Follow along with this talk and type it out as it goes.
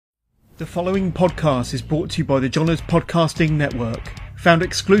The following podcast is brought to you by the Johners Podcasting Network, found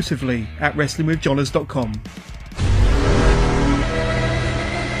exclusively at WrestlingWithJohners.com.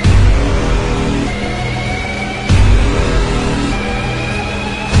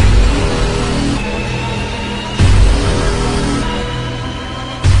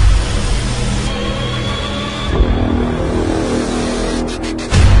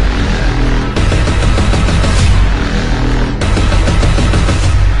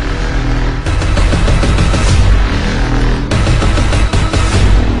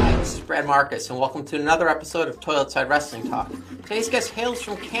 Marcus, and welcome to another episode of Toilet Side Wrestling Talk. Today's guest hails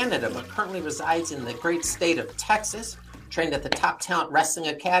from Canada, but currently resides in the great state of Texas, trained at the Top Talent Wrestling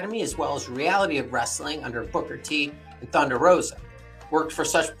Academy, as well as Reality of Wrestling under Booker T and Thunder Rosa. Worked for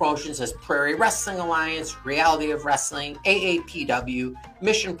such promotions as Prairie Wrestling Alliance, Reality of Wrestling, AAPW,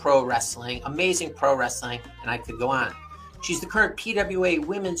 Mission Pro Wrestling, Amazing Pro Wrestling, and I could go on. She's the current PWA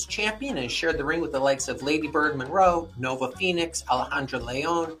Women's Champion and shared the ring with the likes of Lady Bird Monroe, Nova Phoenix, Alejandra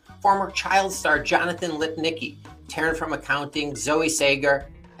Leon, former child star Jonathan Lipnicki, Taryn from Accounting, Zoe Sager,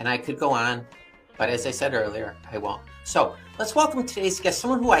 and I could go on, but as I said earlier, I won't. So let's welcome today's guest,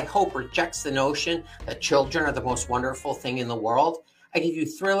 someone who I hope rejects the notion that children are the most wonderful thing in the world. I give you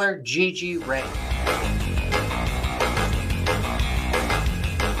Thriller Gigi Ray.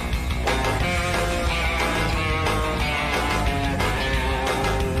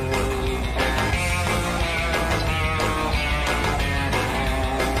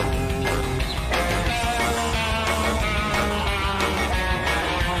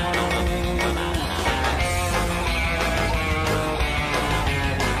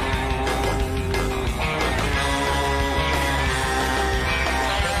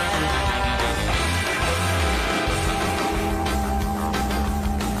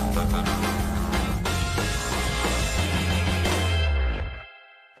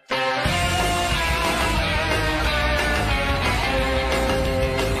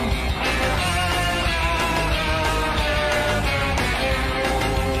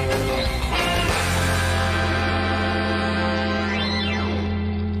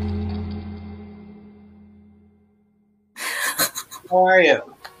 How are you?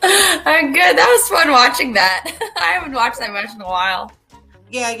 I'm good. That was fun watching that. I haven't watched that much in a while.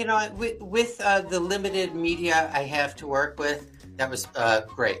 Yeah, you know, with the limited media I have to work with, that was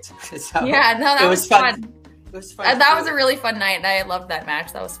great. So, yeah, no, that was fun. It was fun. That was a really fun night, and I loved that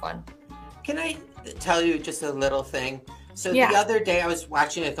match. That was fun. Can I tell you just a little thing? So the other day I was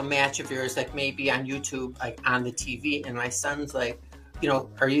watching like a match of yours, like maybe on YouTube, like on the TV, and my son's like, you know,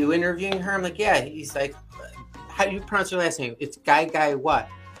 are you interviewing her? I'm like, yeah. He's like, how do you pronounce your last name? It's Guy what?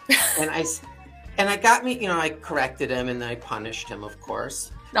 And I got me, you know, I corrected him and then I punished him, of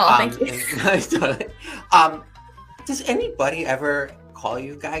course. No, thank you. Does anybody ever call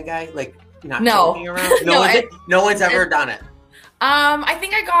you Guy? Like not no. joking around? No one's ever done it. I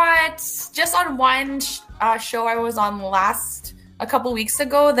think I got just on one show I was on a couple weeks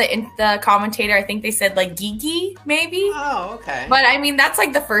ago. The commentator, I think they said like Geeky, maybe. Oh, okay. But I mean, that's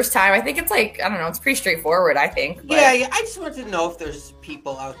like the first time. I think it's like, I don't know, it's pretty straightforward, I think. But... Yeah. I just wanted to know if there's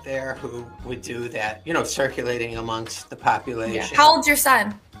people out there who would do that, you know, circulating amongst the population. Yeah. How old's your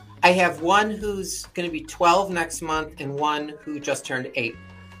son? I have one who's going to be 12 next month and one who just turned 8.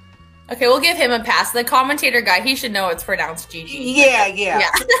 Okay, we'll give him a pass. The commentator guy, he should know it's pronounced Gigi. Yeah.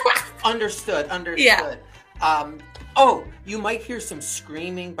 Understood. Yeah. Oh, you might hear some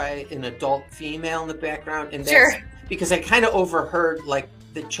screaming by an adult female in the background, and that's sure. Because I kind of overheard like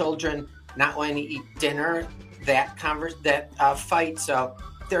the children not wanting to eat dinner, that fight. So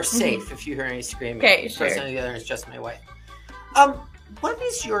they're safe if you hear any screaming. Okay, the sure. person on the other end is just my wife. What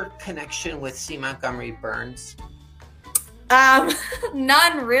is your connection with C. Montgomery Burns?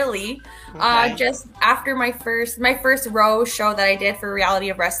 None really. Okay. Just after my first row show that I did for Reality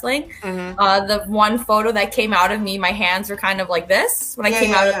of Wrestling, the one photo that came out of me, my hands were kind of like this when I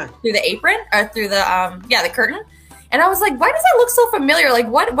came out through the apron or through the curtain. And I was like, why does that look so familiar? Like,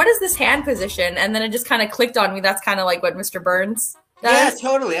 what is this hand position? And then it just kind of clicked on me. That's kind of like what Mr. Burns does. Yeah,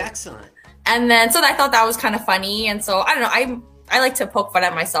 totally. Excellent. And then, so I thought that was kind of funny. And so, I don't know, I like to poke fun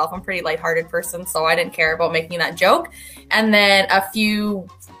at myself. I'm a pretty lighthearted person, so I didn't care about making that joke. And then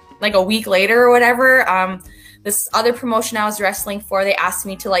a week later or whatever, this other promotion I was wrestling for, they asked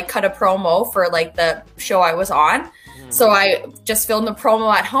me to like cut a promo for like the show I was on. So I just filmed the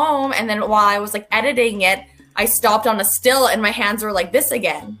promo at home, and then while I was like editing it, I stopped on a still and my hands were like this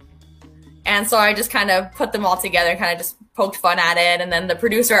again. And so I just kind of put them all together and kind of just poked fun at it. And then the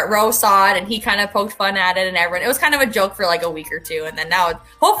producer at Row saw it and he kind of poked fun at it, and everyone, it was kind of a joke for like a week or two. And then now,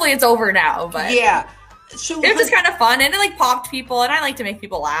 hopefully it's over now. But yeah, So It was just kind of fun, and it like popped people, and I like to make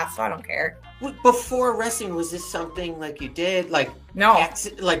people laugh, so I don't care. before wrestling, was this something like you did, like No.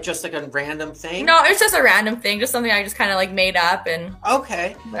 like just like a random thing? No, it's just a random thing, just something I just kind of like made up and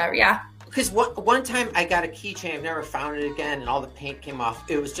Okay. whatever. Yeah. Because one time I got a keychain, I've never found it again, and all the paint came off.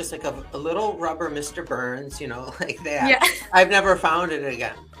 It was just like a little rubber Mr. Burns, like that. Yeah. I've never found it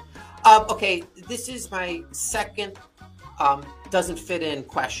again. Okay, this is my second doesn't fit in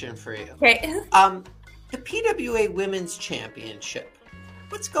question for you. Okay. The PWA Women's Championship.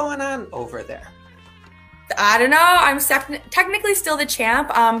 What's going on over there? I don't know. I'm technically still the champ.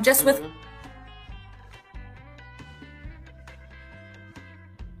 Just with. Mhm.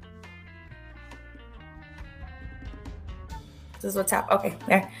 This is what's happening. Okay,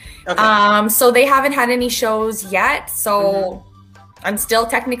 there. Okay. So they haven't had any shows yet. So I'm still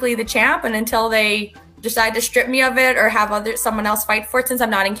technically the champ, and until they decide to strip me of it or have someone else fight for it, since I'm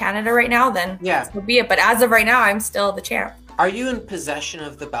not in Canada right now, then Yeah. so be it. But as of right now, I'm still the champ. Are you in possession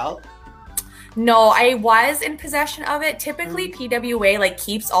of the belt? No, I was in possession of it. Typically, PWA like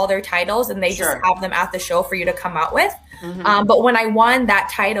keeps all their titles, and they Sure. just have them at the show for you to come out with. Mhm. But when I won that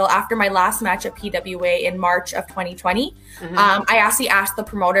title after my last match at PWA in March of 2020, Mhm. I actually asked the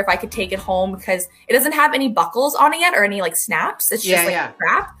promoter if I could take it home because it doesn't have any buckles on it yet or any like snaps. It's just Yeah, like yeah.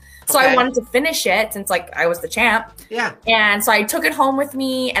 crap. So Okay. I wanted to finish it since like I was the champ. Yeah. And so I took it home with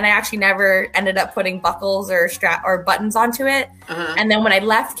me, and I actually never ended up putting buckles or buttons onto it. Uh-huh. And then when I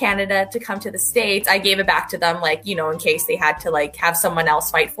left Canada to come to the States, I gave it back to them, like, in case they had to like have someone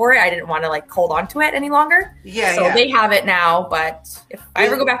else fight for it. I didn't want to like hold on to it any longer. Yeah, So yeah. they have it now, but if I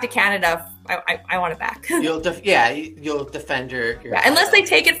ever Really? go back to Canada, I want it back. You'll defend your Yeah, unless they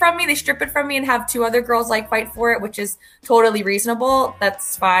take it from me, they strip it from me and have two other girls like fight for it, which is totally reasonable.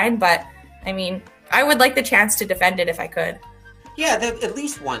 That's fine. But I mean, I would like the chance to defend it if I could. Yeah, at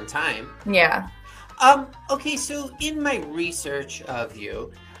least one time. Yeah. Okay, so in my research of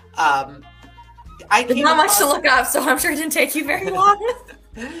you, I There's came not much to across- look up, so I'm sure it didn't take you very long.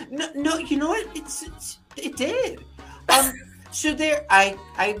 No, you know what? It did. So there, I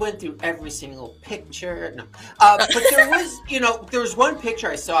went through every single picture. No, but there was, there was one picture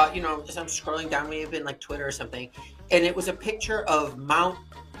I saw. As I'm scrolling down, may have been like Twitter or something, and it was a picture of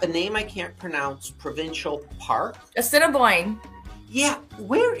a name I can't pronounce, Provincial Park. Assiniboine. Yeah,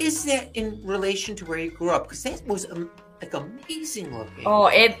 where is that in relation to where you grew up? Because that was like amazing looking.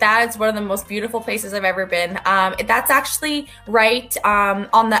 Oh, that's one of the most beautiful places I've ever been. That's actually right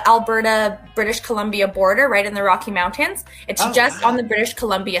on the Alberta British Columbia border, right in the Rocky Mountains. It's Oh, just wow. on the British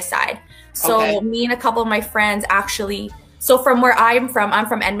Columbia side. So Okay. me and a couple of my friends actually. So from where I'm from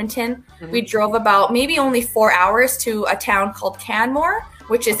Edmonton. Mhm. We drove about maybe only 4 hours to a town called Canmore,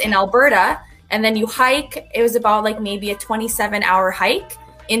 which is in Alberta, and then you hike. It was about like maybe a 27-hour hike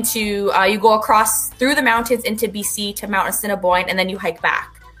into. You go across through the mountains into BC to Mount Assiniboine, and then you hike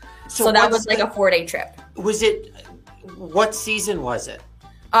back. So that was like a 4-day trip. Was it? What season was it?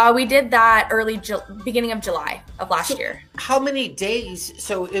 We did that beginning of July of last year. How many days?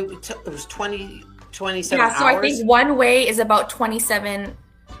 So it was 27 Yeah, so hours? I think one way is about 27.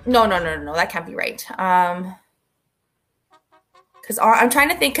 No, that can't be right. Because I'm trying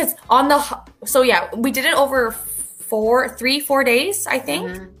to think. Because we did it over 4 days, I think.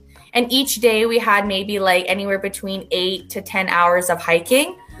 Mhm. And each day we had maybe like anywhere between 8 to 10 hours of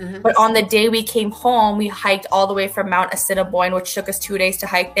hiking. Mhm. But on the day we came home, we hiked all the way from Mount Assiniboine, which took us 2 days to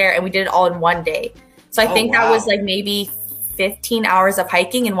hike there, and we did it all in one day. So I Oh, think that wow. was like maybe 15 hours of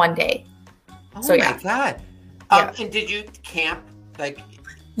hiking in one day. Oh So, my yeah. god! Yeah. And did you camp like?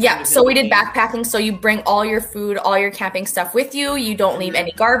 Yeah, so we did individually? backpacking. So you bring all your food, all your camping stuff with you. You don't leave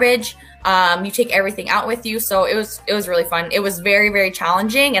any garbage. You take everything out with you. So it was really fun. It was very, very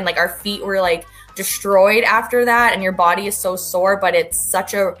challenging, and like our feet were like destroyed after that, and your body is so sore. But it's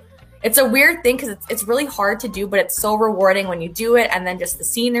a weird thing because it's really hard to do, but it's so rewarding when you do it. And then just the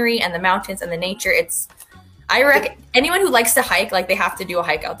scenery and the mountains and the nature. I reckon anyone who likes to hike, like they have to do a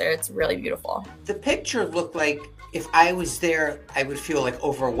hike out there. It's really beautiful. The picture looked like if I was there, I would feel like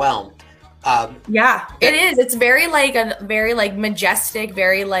overwhelmed. Yeah, it is. It's very like majestic,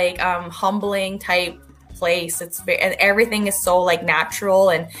 very like humbling type place. And everything is so like natural,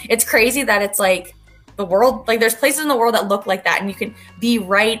 and it's crazy that it's like the world. Like there's places in the world that look like that, and you can be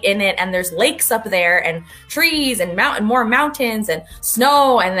right in it. And there's lakes up there, and trees, and more mountains, and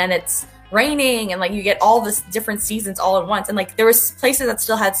snow, and then it's raining, and like you get all this different seasons all at once. And like there was places that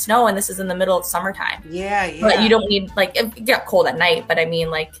still had snow, and this is in the middle of summertime. Yeah. But you don't need like it got cold at night, but I mean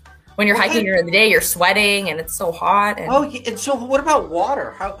like when you're hiking during the day, you're sweating and it's so hot. And, Oh, yeah. And so what about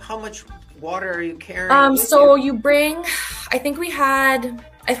water? How much water are you carrying? with so you? you bring, I think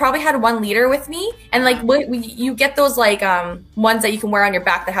I probably had 1 liter with me, and like you get those like ones that you can wear on your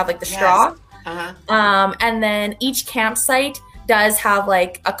back that have like the straw. And then each campsite does have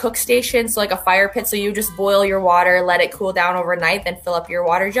like a cook station, so like a fire pit. So you just boil your water, let it cool down overnight, then fill up your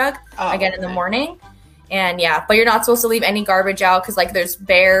water jug in the morning. And yeah, but you're not supposed to leave any garbage out because like there's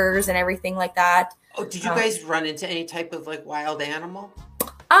bears and everything like that. Oh, did you guys run into any type of like wild animal?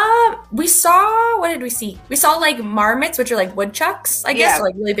 We saw, what did we see? We saw like marmots, which are like woodchucks, I guess, so,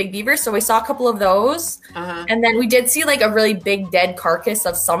 like really big beavers. So we saw a couple of those. And then we did see like a really big dead carcass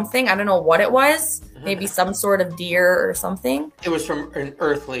of something. I don't know what it was. Maybe some sort of deer or something. It was from an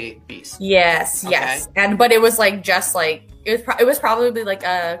earthly beast. Yes, yes. But it was like just like, it was probably like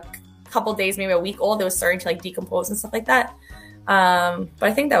a couple days, maybe a week old. It was starting to like decompose and stuff like that. But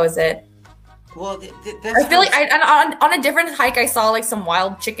I think that was it. Well, I feel like on a different hike, I saw like some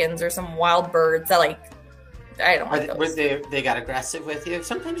wild chickens or some wild birds that like, I don't like those. They got aggressive with you?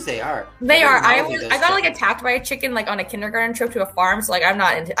 Sometimes they are. They are. I got like attacked by a chicken like on a kindergarten trip to a farm. So like I'm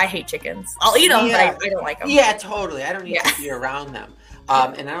not into. I hate chickens. I'll eat them, but I don't like them. Yeah, totally. I don't need to be around them.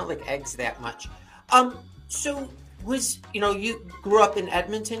 And I don't like eggs that much. So you grew up in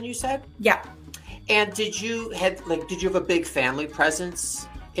Edmonton? You said. Yeah. And did you have a big family presence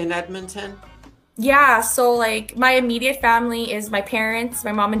in Edmonton? Yeah, so like my immediate family is my parents,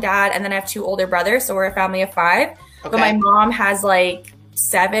 my mom and dad, and then I have 2 older brothers, so we're a family of 5. Okay. But my mom has like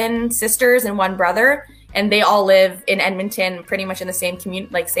 7 sisters and 1 brother, and they all live in Edmonton, pretty much in the same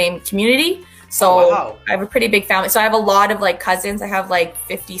community. So I have a pretty big family. So I have a lot of like cousins. I have like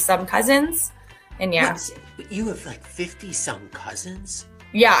 50 some cousins, and yeah. You have like 50 some cousins?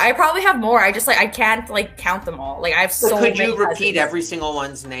 Yeah, I probably have more. I just like I can't like count them all. Like I have so many. Could you repeat every single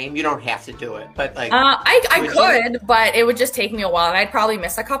one's name? You don't have to do it, but like I could, but it would just take me a while, and I'd probably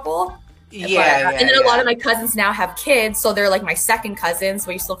miss a couple. Yeah, and then a lot of my cousins now have kids, so they're like my second cousins,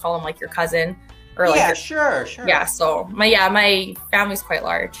 but you still call them like your cousin, or like sure. Yeah, so my family's quite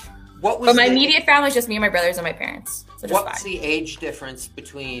large. But my immediate family is just me and my brothers and my parents. So just what's the age difference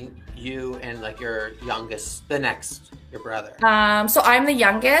between you and like your youngest, your brother? So I'm the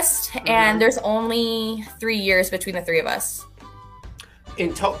youngest, and there's only 3 years between the 3 of us.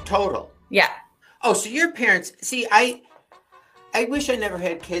 In total? Yeah. Oh, so your parents, see, I wish I never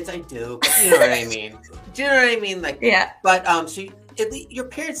had kids. I do, but you know what I mean? Do you know what I mean? Like, yeah. But, so at least your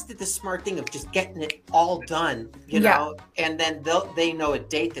parents did the smart thing of just getting it all done, you know, and then they know a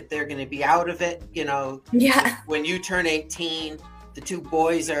date that they're going to be out of it, you know. Yeah. When you turn 18, the 2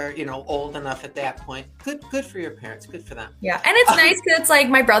 boys are, old enough at that point. Good for your parents. Good for them. Yeah. And it's nice because it's like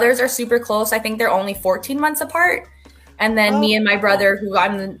my brothers are super close. I think they're only 14 months apart. And then me and my brother, who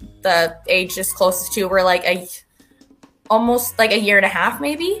I'm the age just closest to, we're like almost like a year and a half,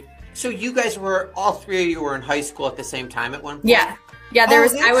 maybe. So you guys all 3 of you were in high school at the same time at one point? Yeah. Yeah,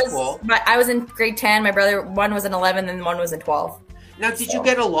 cool. I was in grade 10, my brother, one was in 11, and one was in 12. Now, did you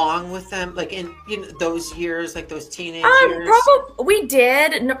get along with them, like in those years, like those teenage years? We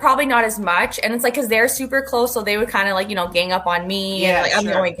did, probably not as much. And it's like, because they're super close, so they would kind of like, gang up on me. Yeah, and like, I'm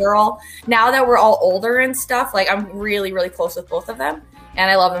the only girl. Now that we're all older and stuff, like I'm really, really close with both of them.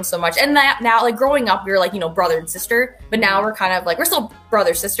 And I love them so much. And now, like growing up, we were like, brother and sister. But now we're kind of like, we're still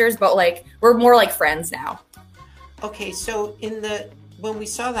brother sisters, but like, we're more like friends now. Okay, so when we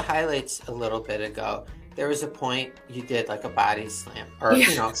saw the highlights a little bit ago, there was a point you did like a body slam or,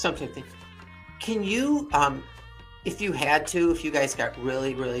 something. Can you, if you guys got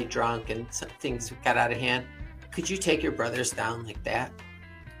really, really drunk and things got out of hand, could you take your brothers down like that?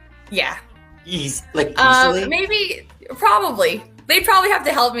 Yeah. Easily? Maybe, probably. They'd probably have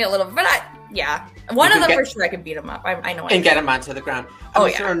to help me a little bit, but one of them for sure I could beat him up. I know. And get him onto the ground.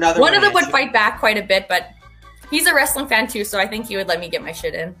 One of them would fight back quite a bit, but he's a wrestling fan too, so I think he would let me get my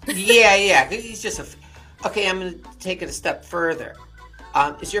shit in. Yeah. He's just okay, I'm going to take it a step further.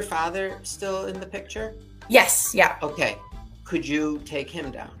 Is your father still in the picture? Yes, yeah. Okay. Could you take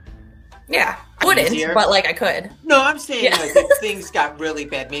him down? Yeah. Wouldn't, but like I could. No, I'm saying like if things got really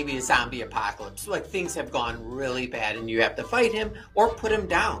bad, maybe a zombie apocalypse, like things have gone really bad and you have to fight him or put him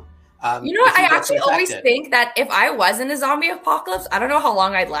down. You know what? I actually always think that if I was in a zombie apocalypse, I don't know how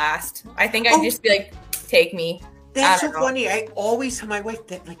long I'd last. I think I'd just be like, take me. That's so funny. I always tell my wife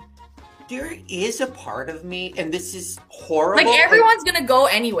that, like, there is a part of me, and this is horrible. Like, everyone's going to go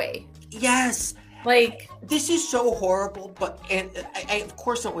anyway. Yes. Like, this is so horrible, and I of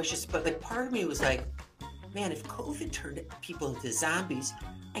course don't wish this, but like part of me was like, man, if COVID turned people into zombies,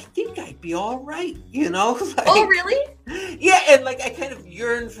 I think I'd be all right, you know? Like, Oh, really? yeah, and like I kind of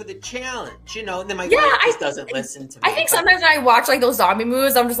yearn for the challenge, you know? And then my wife just doesn't listen to me. I think sometimes when I watch like those zombie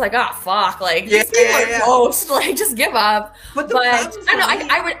movies, I'm just like, oh fuck, like Yeah, these people yeah. are ghosts, like just give up. But the But problem is I don't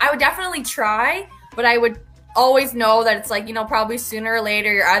know, when I would definitely try, but I would always know that it's like, you know, probably sooner or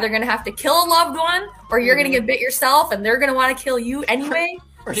later you're either gonna have to kill a loved one or you're gonna get bit yourself and they're gonna want to kill you anyway.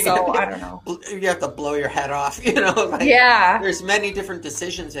 Or you So have- I don't know. You have to blow your head off, you know? Like, Yeah. There's many different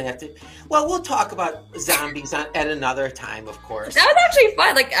decisions they have to. Well, we'll talk about zombies at another time, of course. That was actually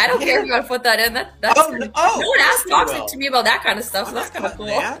fun. Like I don't care if you want to put that in. That's Oh, kinda- no- oh, no one yes, asked we talks will. to me about that kind of stuff, so I'm that's not kind of cool.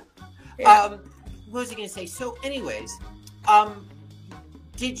 cutting that. Yeah. What was I going to say? So, anyways,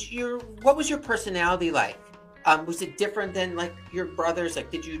 what was your personality like? Was it different than like your brothers? Like,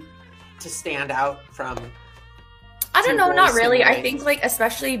 did you to stand out from? I don't Two know, boys, not really. I siblings. think like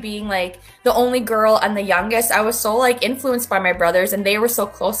especially being like the only girl and the youngest, I was so like influenced by my brothers and they were so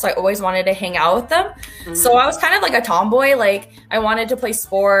close, so I always wanted to hang out with them. So I was kind of like a tomboy, like I wanted to play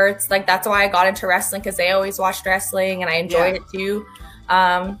sports, like that's why I got into wrestling because they always watched wrestling and I enjoyed it too.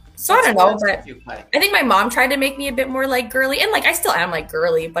 So I don't know, but I think my mom tried to make me a bit more like girly, and like I still am like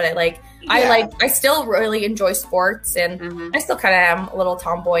girly, but I still really enjoy sports, and I still kind of am a little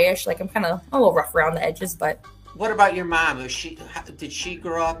tomboyish. Like I'm kind of a little rough around the edges, but. What about your mom? Did she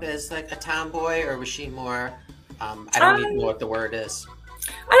grow up as like a tomboy, or was she more? I don't even know what the word is.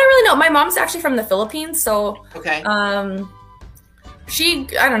 I don't really know. My mom's actually from the Philippines, so Okay. I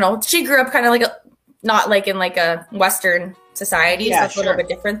don't know. She grew up kind of like not like in like a Western society, so it's a little bit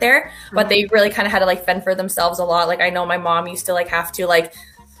different there. But they really kind of had to like fend for themselves a lot. Like I know my mom used to like have to like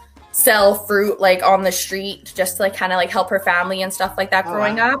sell fruit like on the street just to like kind of like help her family and stuff like that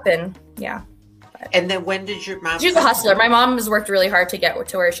growing up, and yeah. And then when did your mom? She's a hustler. My mom has worked really hard to get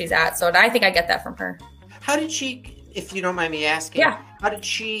to where she's at, so I think I get that from her. How did she, if you don't mind me asking, how did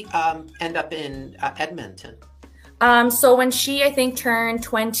she end up in Edmonton? So when she, I think, turned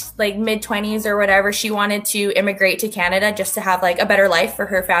 20, like mid-20s or whatever, she wanted to immigrate to Canada just to have like a better life for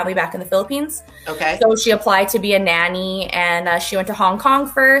her family back in the Philippines. Okay. So she applied to be a nanny, and she went to Hong Kong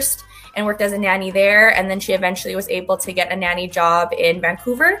first and worked as a nanny there, and then she eventually was able to get a nanny job in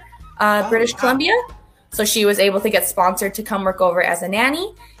Vancouver, British Columbia. So she was able to get sponsored to come work over as a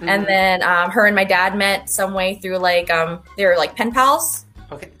nanny. And then her and my dad met some way through like, they were like pen pals.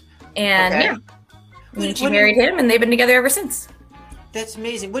 Okay. And yeah. And she married him, and they've been together ever since. That's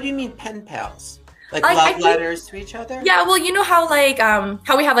amazing. What do you mean pen pals? Like I love think- letters to each other? Yeah, well, you know how like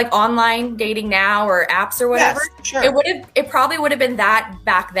how we have like online dating now or apps or whatever. Yes, sure. It probably would have been that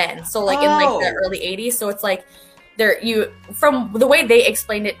back then. So like in like the early 80s. So it's like from the way they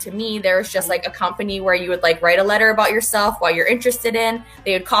explained it to me, there was just like a company where you would like write a letter about yourself, what you're interested in.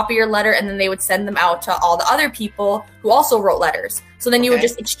 They would copy your letter, and then they would send them out to all the other people who also wrote letters. So then you would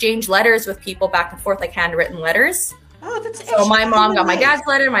just exchange letters with people back and forth, like handwritten letters. Oh, that's So my mom got my nice. dad's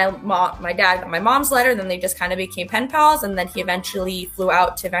letter, my dad got my mom's letter, then they just kind of became pen pals, and then he eventually flew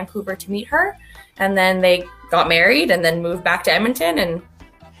out to Vancouver to meet her, and then they got married and then moved back to Edmonton,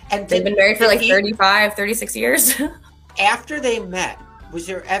 and they've been married for like 35, 36 years. After they met, was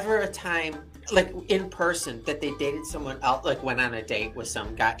there ever a time, like in person, that they dated someone else, like went on a date with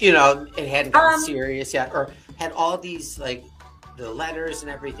some guy? You know, it hadn't gotten serious yet, or had all these like the letters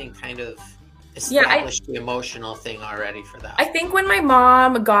and everything kind of established the emotional thing already for them. I think when my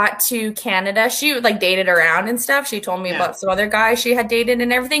mom got to Canada, she like dated around and stuff. She told me about some other guys she had dated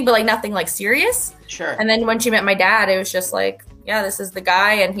and everything, but like nothing like serious. Sure. And then when she met my dad, it was just like, yeah, this is the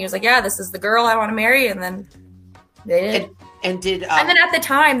guy, and he was like, yeah, this is the girl I want to marry, and then they did. And did and then at the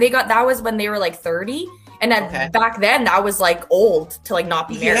time that was when they were like 30, and back then that was like old to like not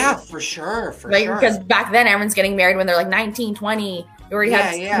be married. Yeah, for sure, because back then everyone's getting married when they're like 19, 20. They already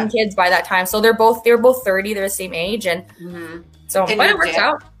had kids by that time, so they were both 30, they're the same age, and so but it worked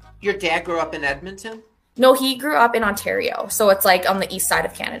out. Your dad grew up in Edmonton? No, he grew up in Ontario, so it's like on the east side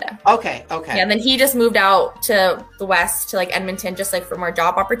of Canada. Okay. Yeah, and then he just moved out to the west, to like Edmonton, just like for more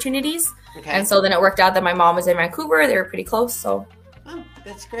job opportunities. Okay. And so then it worked out that my mom was in Vancouver. They were pretty close, so. Oh,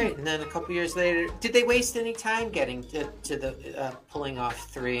 that's great. And then a couple years later, did they waste any time getting to the pulling off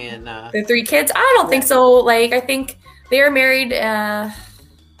three and the 3 kids? I don't think so. Like, I think they were married. I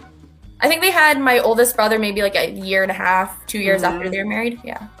think they had my oldest brother maybe like a year and a half, 2 years after they were married.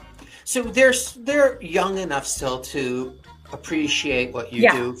 Yeah. So they're young enough still to appreciate what you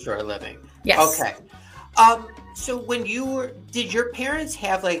do for a living. Yes. Okay. So when did your parents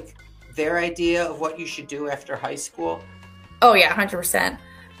have like their idea of what you should do after high school? Oh yeah, 100%.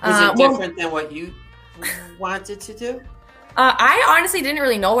 Was it different than what you wanted to do? I honestly didn't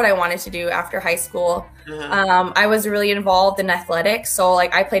really know what I wanted to do after high school. I was really involved in athletics. So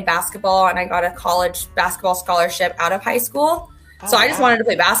like I played basketball and I got a college basketball scholarship out of high school. So I just wanted to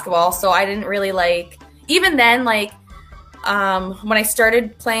play basketball. So I didn't really even then, when I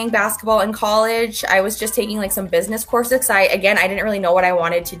started playing basketball in college, I was just taking some business courses. Cause I didn't really know what I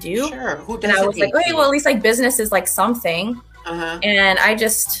wanted to do. Sure. Who does and I was like, okay, well, at least business is something. And I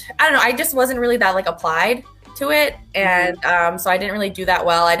don't know, I just wasn't really that applied to it. And so I didn't really do that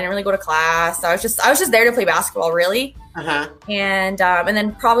well. I didn't really go to class. I was just there to play basketball, really. And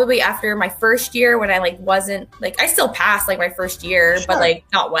then probably after my first year when I wasn't I still passed my first year, sure, but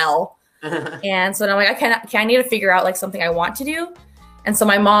not well. And so then I'm I need to figure out something I want to do. And so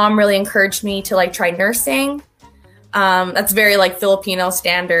my mom really encouraged me to try nursing. That's very Filipino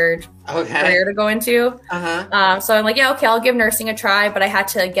standard career to go into. So I'm yeah, okay, I'll give nursing a try, but I had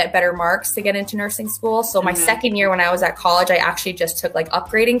to get better marks to get into nursing school. So my second year when I was at college, I actually just took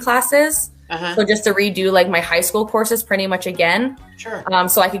upgrading classes. So just to redo my high school courses pretty much again. Sure.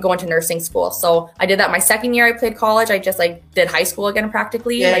 So I could go into nursing school. So I did that my second year I played college. I just did high school again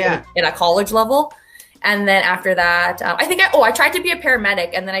practically in a college level. And then after that, I tried to be a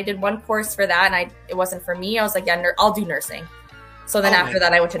paramedic, and then I did one course for that, and it wasn't for me. I was I'll do nursing. So then after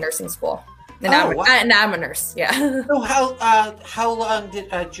that, I went to nursing school. And now I'm a nurse. Yeah. So how long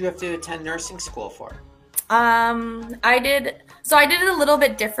did you have to attend nursing school for? I did it a little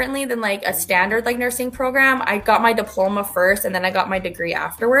bit differently than a standard nursing program. I got my diploma first, and then I got my degree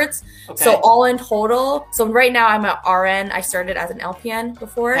afterwards. Okay. So all in total, so right now I'm an RN. I started as an LPN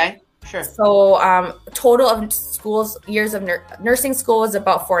before. Okay. Sure. So total of years of nursing school is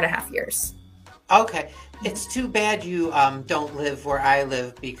about 4.5 years. Okay. It's too bad you don't live where I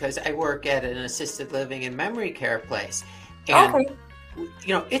live, because I work at an assisted living and memory care place. And, okay.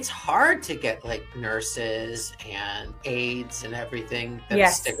 It's hard to get nurses and aides and everything that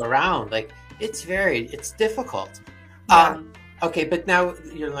stick around. It's difficult. Yeah. Okay, but now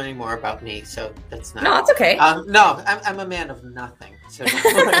you're learning more about me, so that's not... No, it's okay. No, I'm a man of nothing. So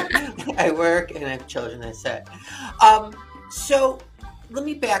I work and I have children, I said. So let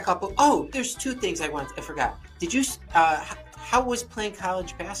me back up. Oh, there's two things I forgot. Did you... how was playing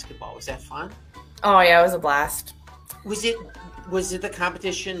college basketball? Was that fun? Oh, yeah, it was a blast. Was it the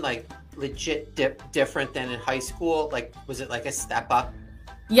competition legit different than in high school? Was it a step up?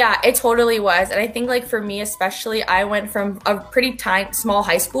 Yeah, it totally was. And I think for me especially, I went from a pretty small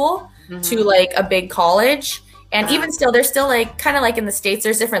high school to a big college. And even still, there's still kind of in the States,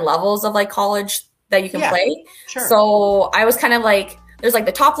 there's different levels of college that you can play. Sure. So I was kind of there's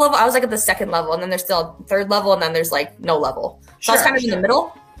the top level. I was at the second level, and then there's still a third level, and then there's no level. So I was kind of in the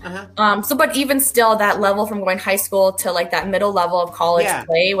middle. But even still, that level from going high school to that middle level of college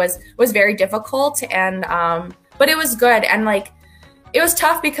play was very difficult. And but it was good. And it was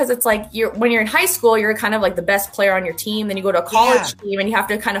tough because it's when you're in high school, you're kind of the best player on your team. Then you go to a college team and you have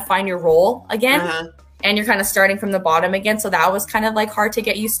to kind of find your role again. And you're kind of starting from the bottom again. So that was kind of hard to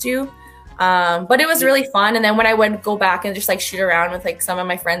get used to. But it was really fun. And then when I would go back and just shoot around with some of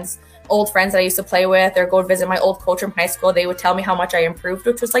my old friends that I used to play with, or go visit my old coach from high school, they would tell me how much I improved,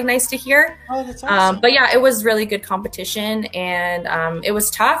 which was nice to hear. Oh, that's awesome. But yeah, it was really good competition, and it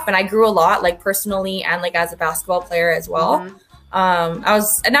was tough. And I grew a lot, personally and as a basketball player as well. I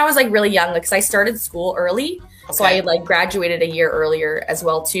was really young, because I started school early. Okay. So I graduated a year earlier as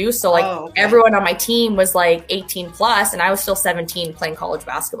well too. So everyone on my team was 18 plus, and I was still 17 playing college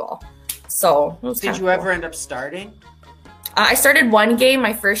basketball. So it was Did you ever end up starting? I started one game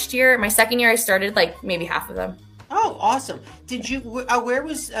my first year. My second year, I started maybe half of them. Oh, awesome. Did you, where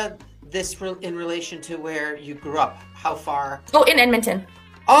was this in relation to where you grew up? How far? Oh, in Edmonton.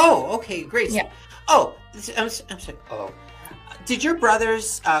 Oh, okay, great. Yeah. Oh, I'm sorry. Oh. Did your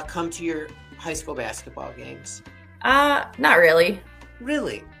brothers come to your high school basketball games? Not really.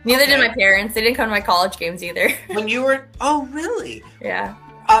 Really? Neither did my parents. They didn't come to my college games either. When you were... Oh, really? Yeah.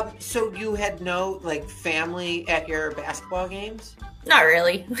 So you had no family at your basketball games? Not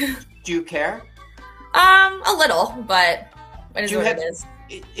really. Do you care? A little, but it is what it is.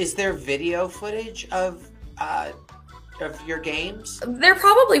 Is there video footage of your games? There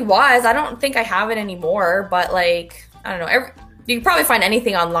probably was. I don't think I have it anymore, but I don't know. You can probably find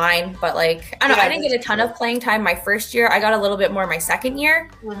anything online, but I don't know. I didn't get a ton of playing time my first year. I got a little bit more my second year.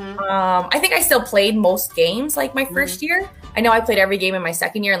 I think I still played most games my first year. I know I played every game in my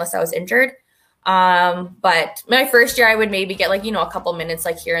second year unless I was injured. But my first year I would maybe get a couple minutes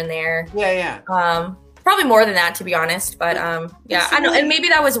here and there. Yeah. Probably more than that, to be honest. But yeah, I know, and maybe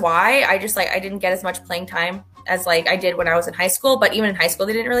that was why I just I didn't get as much playing time as I did when I was in high school. But even in high school,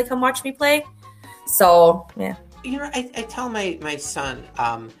 they didn't really come watch me play. So yeah. I tell my son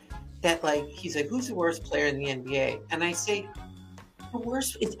that, like, he's like, who's the worst player in the NBA? And I say,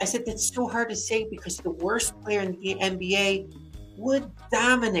 I said, that's so hard to say because the worst player in the NBA would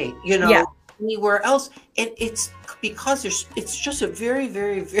dominate, anywhere else. And it's because it's just a very,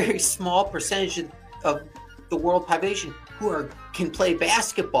 very, very small percentage of the world population who can play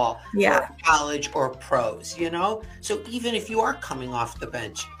basketball for college or pros, So even if you are coming off the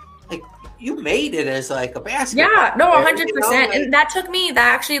bench, like, you made it as like a basketball player, 100%. And that took me, and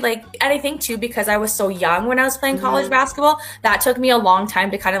I think too, because I was so young when I was playing college basketball, that took me a long time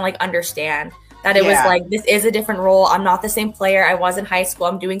to kind of like understand that it was like, this is a different role. I'm not the same player I was in high school.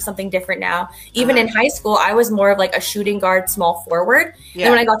 I'm doing something different now. Even in high school, I was more of like a shooting guard, small forward. Then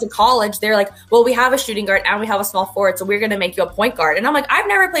when I got to college, they're like, well, we have a shooting guard and we have a small forward, so we're going to make you a point guard. And I'm like, I've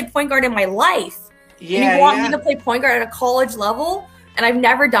never played point guard in my life. And you want me to play point guard at a college level? And I've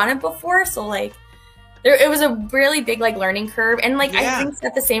never done it before. So like, it was a really big like learning curve. And like, I think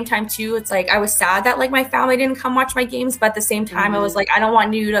at the same time too, it's like, I was sad that like my family didn't come watch my games. But at the same time, I was like, I don't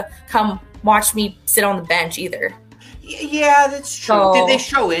want you to come watch me sit on the bench either. Yeah, that's true. So, did they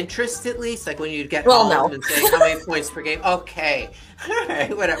show interest at least? Like when you'd get home and say, how many points per game? Okay. All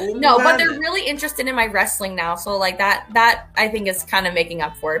right, whatever. No, but they're really interested in my wrestling now. So like that I think is kind of making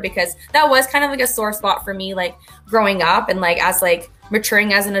up for it, because that was kind of like a sore spot for me, like growing up and like as like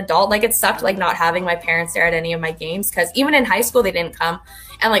maturing as an adult. Like it sucked like not having my parents there at any of my games, because even in high school they didn't come.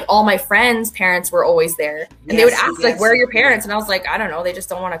 And like all my friends' parents were always there, and they would ask like, "Where are your parents?" And I was like, "I don't know. They just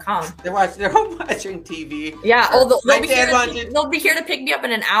don't want to come." They're watching TV. Yeah, they'll be here to pick me up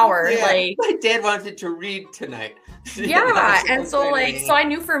in an hour. Yeah, like my dad wanted to read tonight. Yeah, and so I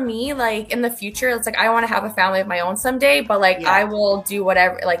knew for me, like in the future, it's like I want to have a family of my own someday. But like I will do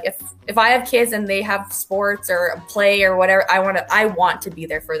whatever. Like if I have kids and they have sports or play or whatever, I want to be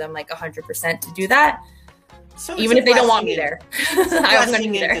there for them like 100% to do that. So even if they don't want me there, I'm going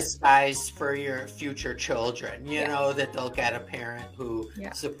to be there. Disguise for your future children, you know, that they'll get a parent who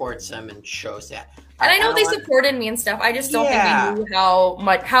supports them and shows that. And I know they supported me and stuff. I just don't think they knew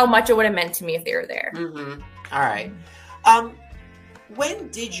how much it would have meant to me if they were there. Mm-hmm. All right. When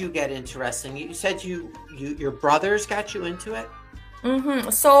did you get into wrestling? You said your brothers got you into it?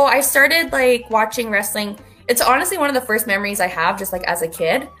 Mm-hmm. So I started like watching wrestling. It's honestly one of the first memories I have, just like as a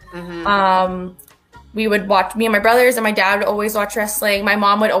kid. Mm-hmm. We would watch, me and my brothers and my dad would always watch wrestling. My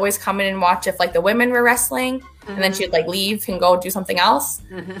mom would always come in and watch if like the women were wrestling, and then she'd like leave and go do something else.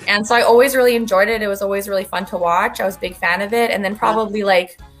 And so I always really enjoyed it. It was always really fun to watch. I was a big fan of it. And then probably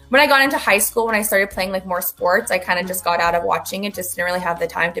like when I got into high school, when I started playing like more sports, I kind of just got out of watching it. Just didn't really have the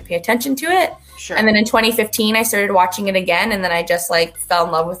time to pay attention to it. Sure. And then in 2015, I started watching it again. And then I just like fell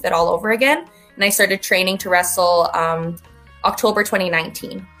in love with it all over again. And I started training to wrestle October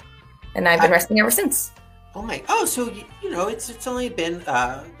 2019. And I've been wrestling ever since. So it's only been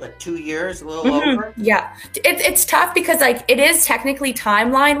 2 years, a little over. Yeah, it's tough because like it is technically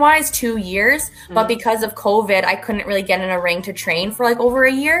timeline wise 2 years, but because of COVID, I couldn't really get in a ring to train for like over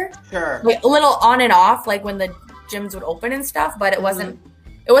a year. Sure, like, a little on and off, like when the gyms would open and stuff, but it wasn't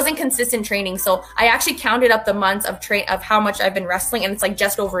consistent training. So I actually counted up the months of how much I've been wrestling, and it's like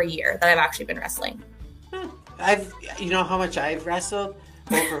just over a year that I've actually been wrestling. How much I've wrestled.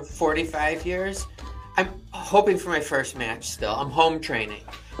 Over 45 years. I'm hoping for my first match still. I'm home training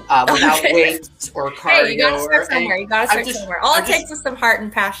without weights or cardio. Hey, you gotta start somewhere. All it takes is some heart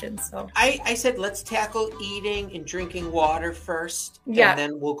and passion. So I said, let's tackle eating and drinking water first, and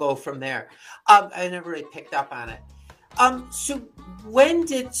then we'll go from there. I never really picked up on it. So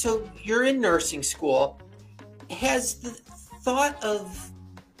you're in nursing school. Has the thought of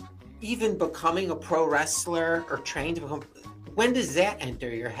even becoming a pro wrestler or trained to become, when does that enter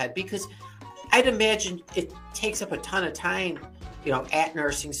your head? Because I'd imagine it takes up a ton of time, at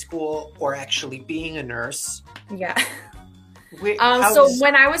nursing school or actually being a nurse. Yeah. When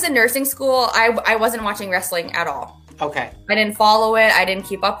I was in nursing school, I wasn't watching wrestling at all. Okay. I didn't follow it. I didn't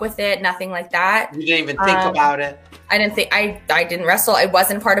keep up with it. Nothing like that. You didn't even think about it. I didn't wrestle. It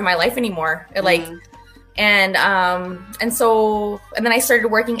wasn't part of my life anymore. And then I started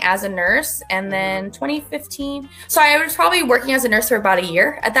working as a nurse, and then 2015. So I was probably working as a nurse for about a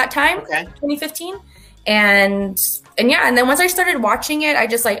year at that time. Okay. 2015. And then once I started watching it,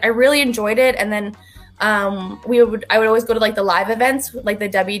 I really enjoyed it. And then I would always go to like the live events, like the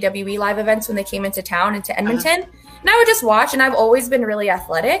WWE live events when they came into town, into Edmonton. And I would just watch, and I've always been really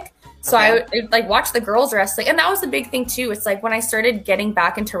athletic. So Okay. I like watch the girls wrestling, and that was the big thing too. It's like when I started getting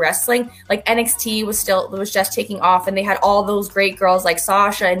back into wrestling, like NXT was just taking off, and they had all those great girls like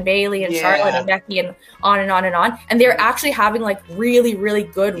Sasha and Bailey and Charlotte and Becky and on and on and on. And they were actually having like really, really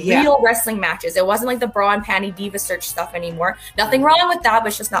good real wrestling matches. It wasn't like the bra and panty diva search stuff anymore. Nothing wrong with that, but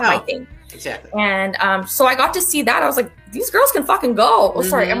it's just not my thing. Exactly. And so I got to see that. I was like, these girls can fucking go. Oh,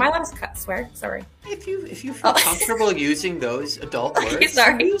 sorry. Am I allowed to swear? Sorry. If you feel comfortable using those adult words,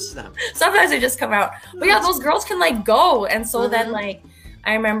 sorry. use them. Sometimes they just come out. But yeah, those girls can like go. And so then like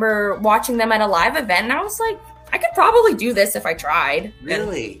I remember watching them at a live event, and I was like, I could probably do this if I tried.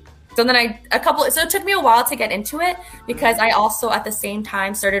 Really? And so then so it took me a while to get into it because I also at the same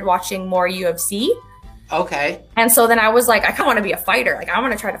time started watching more UFC. Okay. And so then I was like, I kind of want to be a fighter. Like I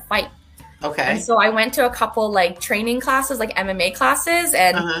want to try to fight. Okay. And so I went to a couple like training classes, like MMA classes,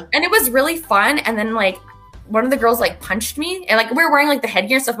 and it was really fun. And then like one of the girls like punched me, and like we were wearing like the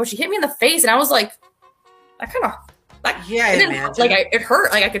headgear and stuff, but she hit me in the face, and I was like, that kind of like it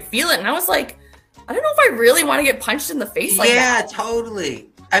hurt, like I could feel it, and I was like, I don't know if I really want to get punched in the face like that. Yeah, totally.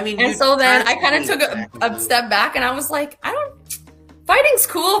 I mean, and so then I kind of took a step back, and I was like, fighting's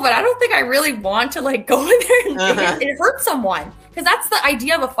cool, but I don't think I really want to like go in there and hurt someone. Because that's the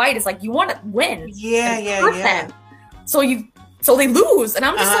idea of a fight, is like you want to win. Yeah. Them. So they lose. And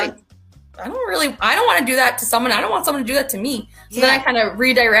I'm just like, I don't want to do that to someone. I don't want someone to do that to me. So then I kind of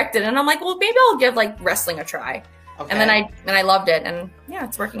redirected, and I'm like, well, maybe I'll give like wrestling a try. Okay. And then I loved it, and yeah,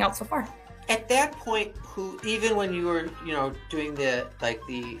 it's working out so far. At that point, even when you were, doing the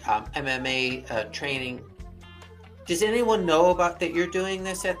MMA training, does anyone know about that you're doing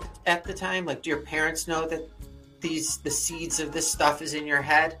this at the time? Like, do your parents know that the seeds of this stuff is in your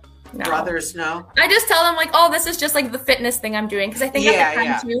head? No. Brothers know? I just tell them like, oh, this is just like the fitness thing I'm doing, because I think at the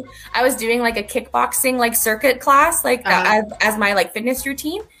time too, I was doing like a kickboxing like circuit class like as my like fitness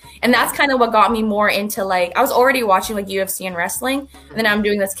routine, and that's kind of what got me more into like, I was already watching like UFC and wrestling, and then I'm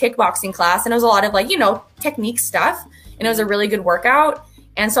doing this kickboxing class, and it was a lot of like technique stuff, and it was a really good workout.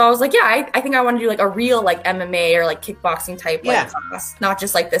 And so I was like, yeah, I think I want to do like a real like MMA or like kickboxing type like class, not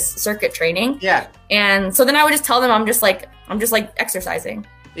just like this circuit training. Yeah. And so then I would just tell them I'm just like exercising.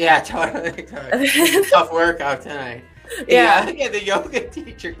 Yeah, totally. Tough workout tonight. Yeah. The yoga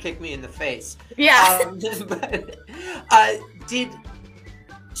teacher kicked me in the face. Yeah. When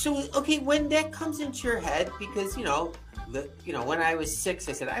that comes into your head, because when I was 6,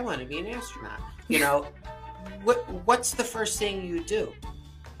 I said I want to be an astronaut. What's the first thing you do?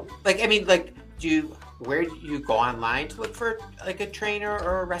 Like, I mean, like, where do you go online to look for like a trainer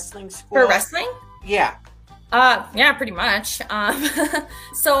or a wrestling school? For wrestling? Yeah. Yeah, pretty much.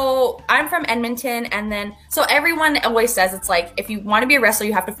 So I'm from Edmonton, and then, so everyone always says it's like, if you want to be a wrestler,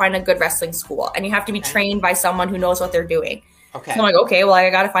 you have to find a good wrestling school, and you have to be trained by someone who knows what they're doing. Okay. So I'm like, okay, well, I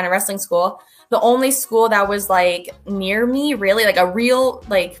got to find a wrestling school. The only school that was like near me, really like a real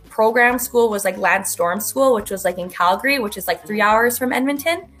like program school, was like Lance Storm School, which was like in Calgary, which is like 3 hours from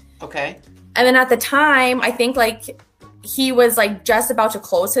Edmonton. Okay. And then at the time, I think like he was like just about to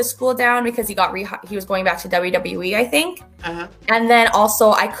close his school down because he was going back to WWE, I think. And then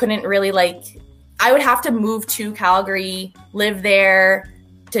also I couldn't really I would have to move to Calgary, live there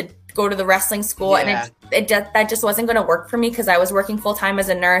to go to the wrestling school. Yeah. And that just wasn't going to work for me because I was working full time as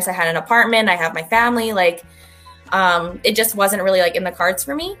a nurse. I had an apartment. I have my family. It just wasn't really in the cards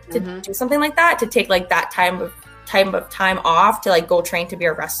for me to do something like that, to take that time of time off to go train to be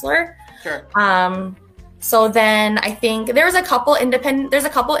a wrestler. Sure. So then I think there's a couple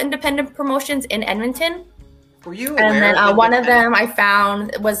independent promotions in Edmonton. Were you aware? And then one of them I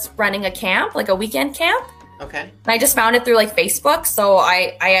found was running a camp, a weekend camp. Okay. And I just found it through Facebook, so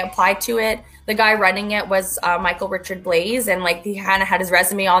I applied to it. The guy running it was Michael Richard Blaze, and he kind of had his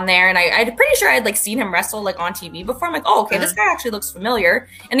resume on there, and I'm pretty sure I'd seen him wrestle on TV before. I'm like, oh, okay, this guy actually looks familiar,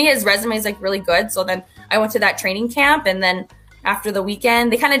 and his resume is really good. So then I went to that training camp, and then after the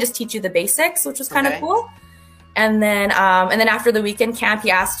weekend, they kind of just teach you the basics, which was kind of cool. And then after the weekend camp,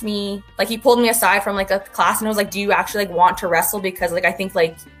 he asked me, he pulled me aside from a class, and it was like, do you actually want to wrestle? Because I think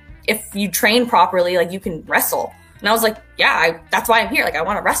if you train properly, you can wrestle. And I was like, yeah, that's why I'm here. I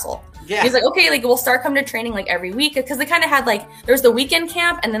want to wrestle. Yeah. He's like, okay, we'll start coming to training every week, because they kind of had there was the weekend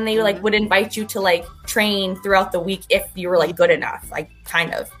camp, and then they would invite you to train throughout the week if you were good enough,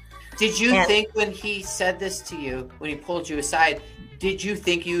 kind of. Did you think when he said this to you, when he pulled you aside, did you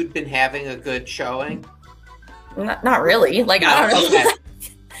think you'd been having a good showing? Not really. I don't know. Okay.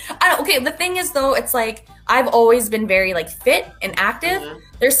 Okay, the thing is though, it's I've always been very fit and active.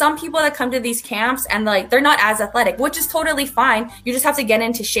 There's some people that come to these camps and they're not as athletic, which is totally fine. You just have to get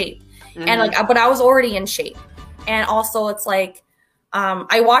into shape. And but I was already in shape. And also it's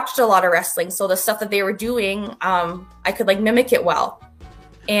I watched a lot of wrestling, so the stuff that they were doing, I could like mimic it well.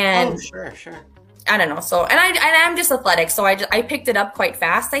 And sure. I don't know. So, and I'm just athletic, so I picked it up quite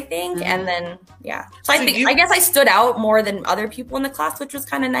fast, I think. Mm-hmm. And then, yeah. So I guess I stood out more than other people in the class, which was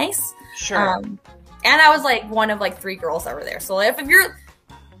kind of nice. Sure. And I was like one of like 3 girls that were there. So if you're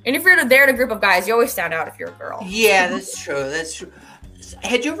there in a group of guys, you always stand out if you're a girl. Yeah, that's true.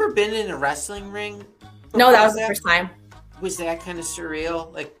 Had you ever been in a wrestling ring? No, that was the first time. Was that kind of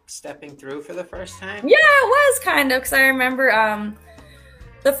surreal, like stepping through for the first time? Yeah, it was kind of, because I remember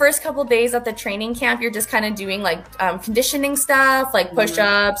the first couple days at the training camp, you're just kind of doing like conditioning stuff, like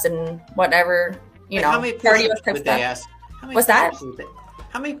push-ups and whatever, how many push-ups would they ask? What's that?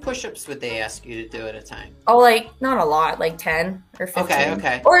 How many push-ups would they ask you to do at a time? Oh, like not a lot, like 10 or 15.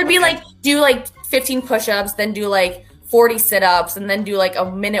 Okay. Or it'd be like do like 15 push-ups, then do like 40 sit-ups, and then do like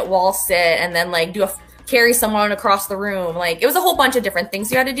a minute wall sit, and then like carry someone across the room. Like it was a whole bunch of different things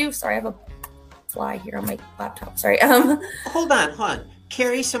you had to do. Sorry, I have a fly here on my laptop. Sorry. Hold on.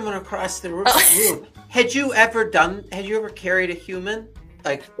 Carry someone across the room. Had you ever carried a human?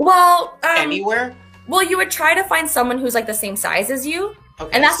 Like anywhere? Well, you would try to find someone who's like the same size as you.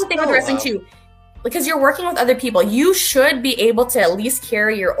 Okay, and that's the thing with wrestling too. Because you're working with other people, you should be able to at least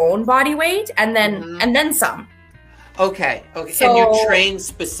carry your own body weight and then some. Okay. So, and you train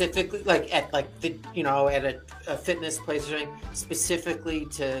specifically, like at a fitness place, or something, specifically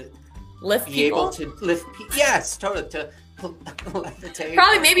to lift be people? able to lift. Yes, totally. To lift the table.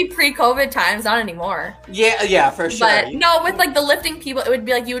 Probably maybe pre-COVID times, not anymore. Yeah, for sure. But no, with like the lifting people, it would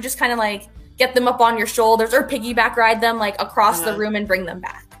be like you would just kind of like get them up on your shoulders or piggyback ride them like across the room and bring them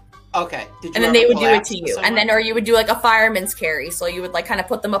back. Okay. And then they would do it to you, and then or you would do like a fireman's carry, so you would like kind of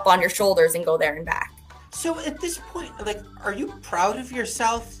put them up on your shoulders and go there and back. So at this point, like, are you proud of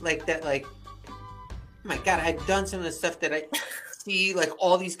yourself? Like that, like, oh my God, I've done some of the stuff that I see, like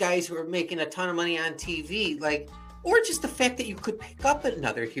all these guys who are making a ton of money on TV, like, or just the fact that you could pick up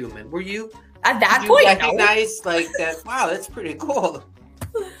another human. Were you at that point recognize like that? Wow, that's pretty cool.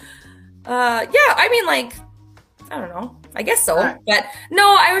 Yeah, I mean, like, I don't know. I guess so. Right. But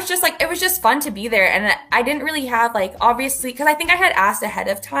no, I was just like, it was just fun to be there. And I didn't really have like, obviously, because I think I had asked ahead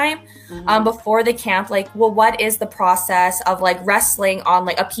of time before the camp, like, well, what is the process of like wrestling on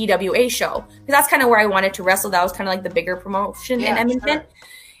like a PWA show? Because that's kind of where I wanted to wrestle. That was kind of like the bigger promotion in Edmonton. Sure.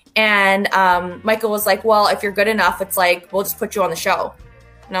 And Michael was like, well, if you're good enough, it's like, we'll just put you on the show.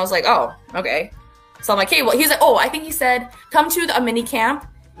 And I was like, oh, okay. So I'm like, hey, well, he's like, oh, I think he said, come to a mini camp.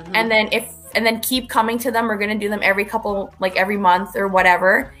 And then keep coming to them. We're going to do them every month or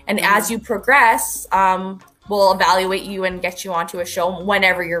whatever. And as you progress, we'll evaluate you and get you onto a show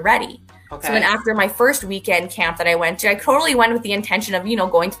whenever you're ready. Okay. So then after my first weekend camp that I went to, I totally went with the intention of,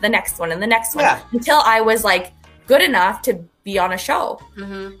 going to the next one and the next one until I was like good enough to be on a show.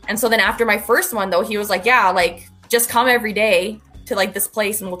 And so then after my first one though, he was like, yeah, like just come every day to like this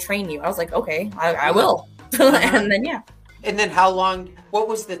place and we'll train you. I was like, okay, I will. And then, yeah. And then how long, what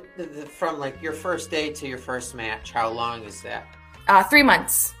was the from like your first day to your first match, how long is that? 3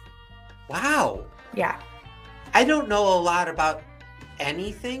 months. Wow. Yeah. I don't know a lot about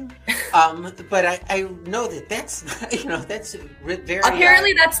anything, but I know that's that's very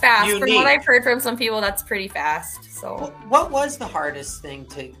apparently that's fast. Unique. From what I've heard from some people, that's pretty fast. So what was the hardest thing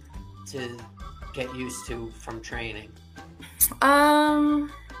to get used to from training?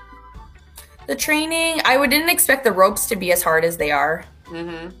 The training, I didn't expect the ropes to be as hard as they are.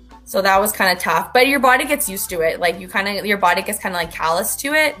 So that was kind of tough. But your body gets used to it. Like your body gets kind of like callous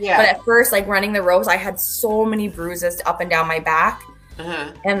to it. Yeah. But at first, like running the ropes, I had so many bruises up and down my back.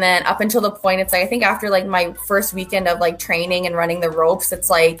 And then up until the point, it's like, I think after like my first weekend of like training and running the ropes, it's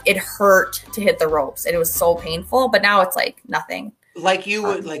like, it hurt to hit the ropes. And it was so painful. But now it's like nothing. Like you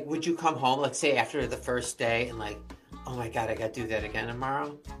would, would you come home, let's say after the first day and like, oh my God, I got to do that again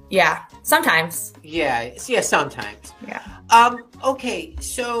tomorrow? Yeah, sometimes. Yeah, sometimes. Yeah. Okay,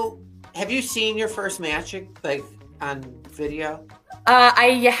 so have you seen your first match like on video?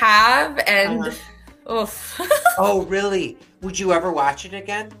 I have, and oof. Oh, really? Would you ever watch it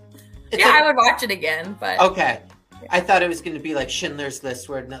again? I would watch it again, but okay. Yeah. I thought it was going to be like Schindler's List,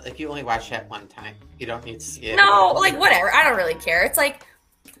 where like you only watch that one time. You don't need to see it. No, like whatever. I don't really care. It's like.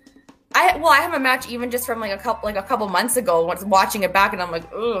 I have a match even just from like a couple months ago. Watching it back, and I'm like,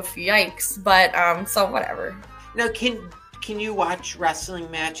 oof, yikes! But so whatever. Now, can you watch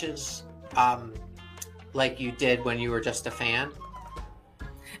wrestling matches, like you did when you were just a fan?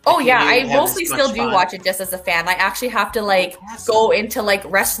 Oh yeah, I mostly still do watch it just as a fan. I actually have to go into like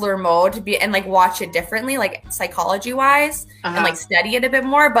wrestler mode and like watch it differently, like psychology wise, and like study it a bit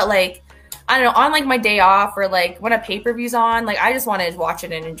more. But like I don't know, on like my day off or like when a pay-per-view's on, like I just want to watch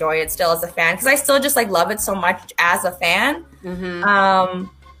it and enjoy it still as a fan because I still just like love it so much as a fan.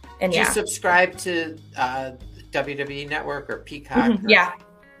 And Do you subscribe to WWE Network or Peacock? Yeah.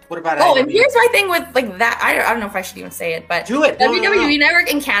 What about and here's my thing with like that. I don't know if I should even say it, but do it. WWE Network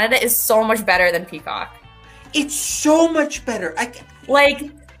in Canada is so much better than Peacock. It's so much better.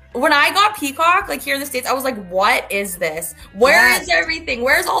 Like when I got Peacock, like here in the States, I was like, what is this? Where is everything?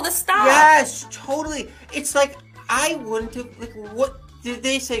 Where's all the stuff? Yes, totally. It's like I wouldn't have like what did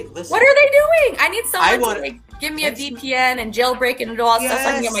they say? Listen, what are they doing? I need someone to like give me a VPN and jailbreak and do all that stuff so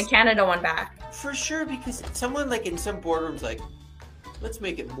I can get my Canada one back. For sure, because someone like in some boardrooms like, let's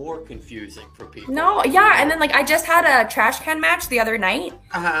make it more confusing for people. No, yeah, and then like I just had a trash can match the other night,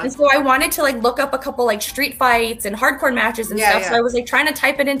 and so I wanted to like look up a couple like street fights and hardcore matches and stuff. So I was like trying to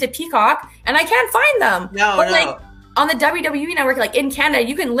type it into Peacock, and I can't find them. But like on the WWE Network, like in Canada,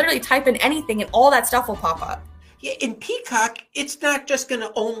 you can literally type in anything, and all that stuff will pop up. Yeah, in Peacock, it's not just going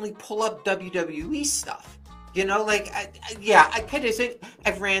to only pull up WWE stuff. You know, like, I kind of think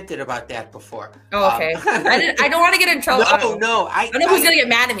I've ranted about that before. Oh, okay. I don't want to get in trouble. No. I don't know who's going to get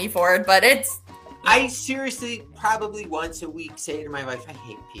mad at me for it, but it's... I seriously probably once a week say to my wife, I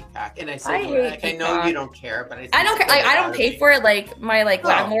hate Peacock. And I say, I know you don't care, but I don't care. Like, I don't pay for it. Like, my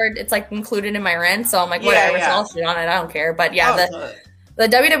landlord, it's like included in my rent. So I'm like, whatever, so I'll shit on it. I don't care. But the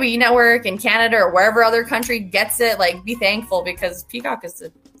WWE Network in Canada or wherever other country gets it, like, be thankful because Peacock is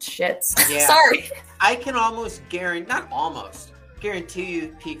the shits. Yeah. Sorry. I can almost guarantee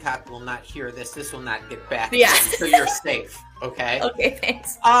you Peacock will not hear this. This will not get back to you, so you're safe. Okay? Okay,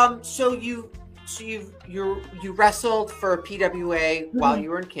 thanks. So you wrestled for PWA while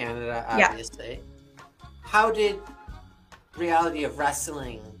you were in Canada, obviously. Yeah. How did Reality of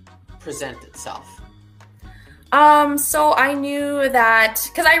Wrestling present itself? So I knew that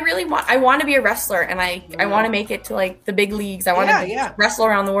because I want to be a wrestler and I want to make it to like the big leagues. I want to wrestle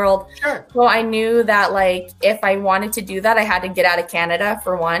around the world. Sure. So I knew that like if I wanted to do that, I had to get out of Canada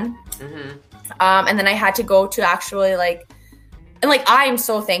for one. And then I had to go to actually like, and like I am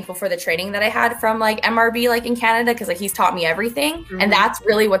so thankful for the training that I had from like MRB like in Canada because like he's taught me everything, and that's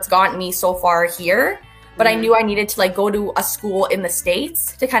really what's gotten me so far here. But I knew I needed to like go to a school in the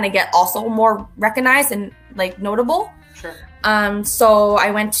States to kind of get also more recognized and like notable. Sure. So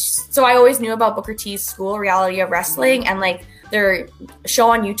I always knew about Booker T's school, Reality of Wrestling, and like their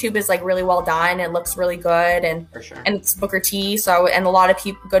show on YouTube is like really well done. It looks really good, and and it's Booker T. So and a lot of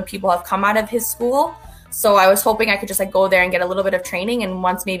good people have come out of his school. So I was hoping I could just like go there and get a little bit of training, and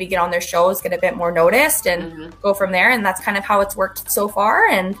once maybe get on their shows, get a bit more noticed, and go from there. And that's kind of how it's worked so far.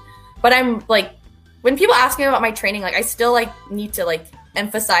 But I'm like, when people ask me about my training, like I still like need to like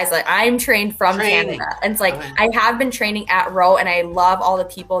emphasize like I'm trained from Canada. And it's like I have been training at Row, and I love all the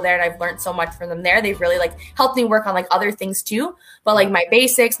people there, and I've learned so much from them there. They've really like helped me work on like other things too. But like my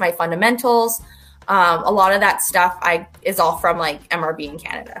basics, my fundamentals, a lot of that stuff is all from like MRB in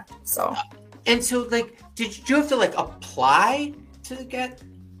Canada. So and so like did you have to like apply to get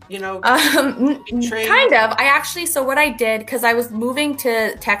trained? Kind of. So what I did, because I was moving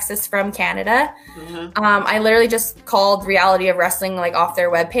to Texas from Canada, I literally just called Reality of Wrestling like off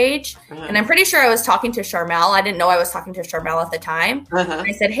their webpage, and I'm pretty sure I was talking to Charmel. I didn't know I was talking to Charmel at the time.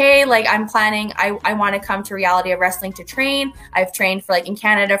 I said, hey, like I'm planning, I want to come to Reality of Wrestling to train. I've trained for like in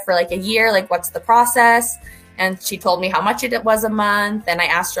Canada for like a year, like what's the process? And she told me how much it was a month. And I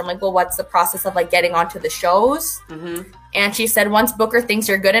asked her, I'm like, well, what's the process of like getting onto the shows? And she said, once Booker thinks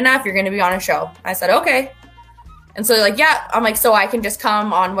you're good enough, you're going to be on a show. I said, okay. And so they're like, yeah. I'm like, so I can just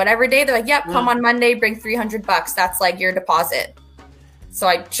come on whatever day? They're like, yep, come on Monday, bring $300. That's like your deposit. So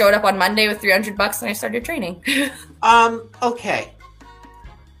I showed up on Monday with $300 and I started training. Okay.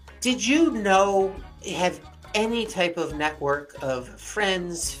 Did you have any type of network of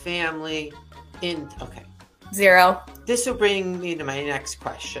friends, family okay. Zero. This will bring me to my next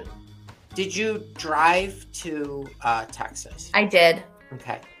question. Did you drive to Texas? I did.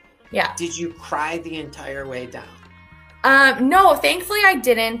 Okay. Yeah. Did you cry the entire way down? No, thankfully I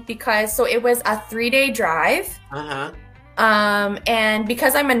didn't, because it was a 3-day drive. And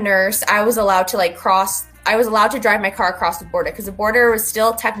because I'm a nurse, I was allowed to drive my car across the border, because the border was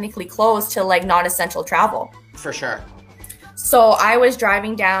still technically closed to like non-essential travel. For sure. So I was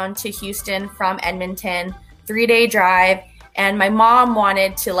driving down to Houston from Edmonton, 3-day drive, and my mom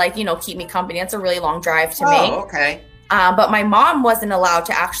wanted to keep me company. That's a really long drive to make. Oh, okay. But my mom wasn't allowed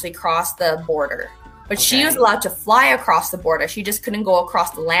to actually cross the border, but she was allowed to fly across the border. She just couldn't go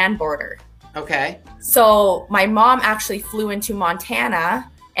across the land border. Okay. So my mom actually flew into Montana,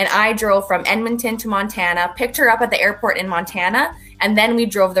 and I drove from Edmonton to Montana, picked her up at the airport in Montana, And then we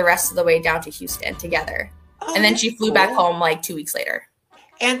drove the rest of the way down to Houston together. Oh, and then she flew cool. back home like 2 weeks later.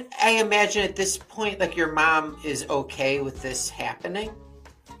 And I imagine at this point, like, your mom is okay with this happening?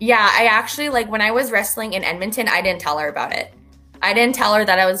 Yeah, I actually, like, when I was wrestling in Edmonton, I didn't tell her about it. I didn't tell her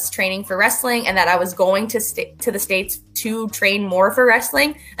that I was training for wrestling and that I was going to the States to train more for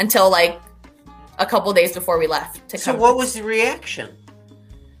wrestling until, like, a couple days before we left. So what was the reaction?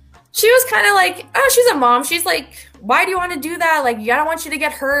 She was kind of like, oh, she's a mom. She's like, why do you want to do that? Like, I don't want you to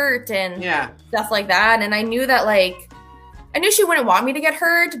get hurt and stuff like that. And I knew that, like, I knew she wouldn't want me to get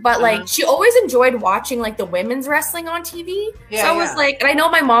hurt, but like, she always enjoyed watching like the women's wrestling on TV. So I was like, and I know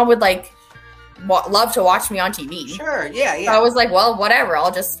my mom would like love to watch me on TV. Sure, yeah. So I was like, well, whatever.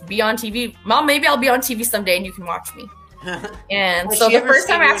 I'll just be on TV. Mom, maybe I'll be on TV someday and you can watch me. And so the first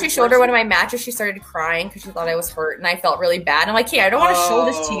time I actually showed her one of my matches, she started crying because she thought I was hurt, and I felt really bad. I'm like, hey, I don't want to show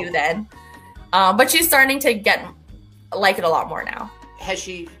this to you then. But she's starting to like it a lot more now. Has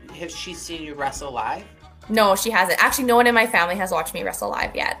she seen you wrestle live? No, she hasn't. Actually, no one in my family has watched me wrestle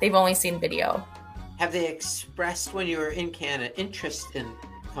live yet. They've only seen video. Have they expressed when you were in Canada interest in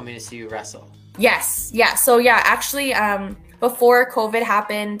coming to see you wrestle? Yes. Yeah. So yeah, actually, before COVID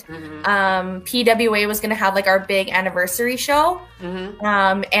happened, PWA was going to have like our big anniversary show.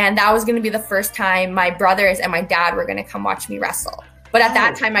 And that was going to be the first time my brothers and my dad were going to come watch me wrestle. But at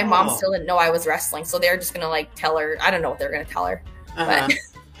that time, my mom still didn't know I was wrestling. So they're just going to like tell her. I don't know what they're going to tell her. But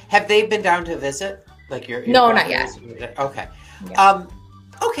have they been down to visit? Like your no, not yet. Okay. Yeah.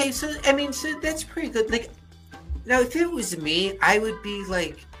 Okay. So, I mean, so that's pretty good. Like, now if it was me, I would be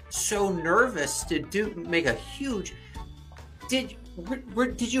like so nervous to make a huge, did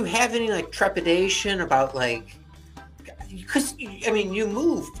you have any like trepidation about like, because I mean, you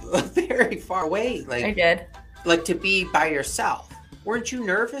moved very far away. Like I did. Like to be by yourself. Weren't you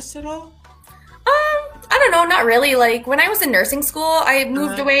nervous at all? I don't know, not really. Like when I was in nursing school, I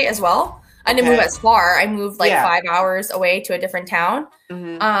moved away as well. I didn't move as far. I moved like 5 hours away to a different town.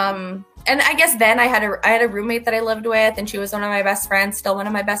 And I guess then I had a roommate that I lived with, and she was one of my best friends, still one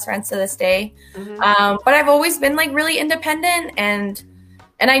of my best friends to this day. But I've always been like really independent, and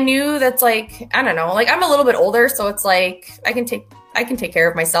I knew that's like, I don't know, like I'm a little bit older, so it's like I can take care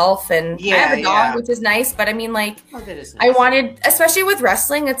of myself, and I have a dog, which is nice. But I mean, like, that is nice. I wanted, especially with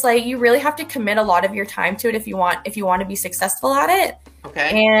wrestling, it's like you really have to commit a lot of your time to it if you want to be successful at it.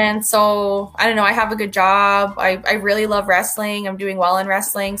 Okay. And so I don't know. I have a good job. I really love wrestling. I'm doing well in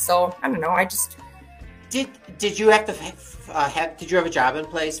wrestling. So I don't know. I just did you have to did you have a job in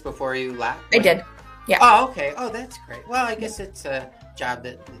place before you left? I did. Yeah. Oh, okay. Oh, that's great. Well, I guess it's a job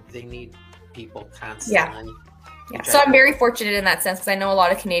that they need people constantly. Yeah. So I'm very fortunate in that sense because I know a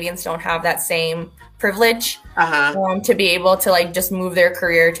lot of Canadians don't have that same privilege to be able to like just move their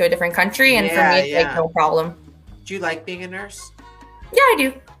career to a different country. And for me, it's like no problem. Do you like being a nurse? Yeah, I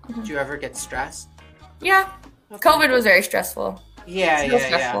do. Did you ever get stressed? Yeah. Okay. COVID was very stressful. Yeah.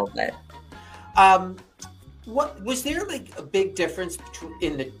 But what was there like a big difference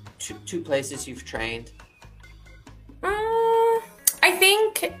in the two places you've trained? I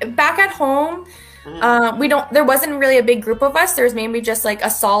think back at home, there wasn't really a big group of us. There was maybe just like a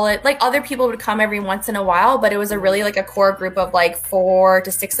solid, like other people would come every once in a while, but it was a really like a core group of like 4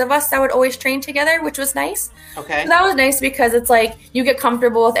 to 6 of us that would always train together, which was nice. Okay. So that was nice because it's like you get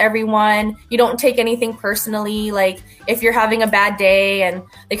comfortable with everyone. You don't take anything personally. Like if you're having a bad day and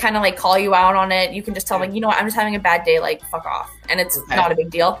they kind of like call you out on it, you can just tell them, like, you know what, I'm just having a bad day, like fuck off. And it's not a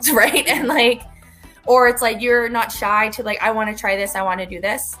big deal, right? And like, or it's like you're not shy to like, I want to try this, I want to do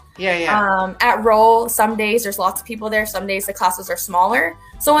this. At Row, some days there's lots of people there. Some days the classes are smaller.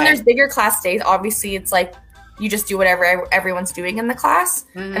 So when there's bigger class days, obviously it's like you just do whatever everyone's doing in the class.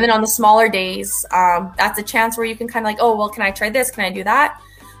 And then on the smaller days, that's a chance where you can kind of like, oh, well, can I try this? Can I do that?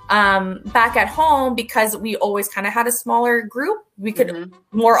 Back at home, because we always kind of had a smaller group, we could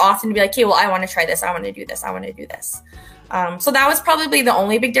more often be like, okay, well, I want to try this. I want to do this. I want to do this. So that was probably the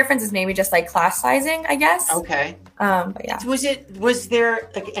only big difference is maybe just like class sizing, I guess. Okay. But yeah. Was there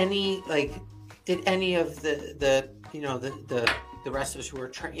like any, like, did any of the wrestlers who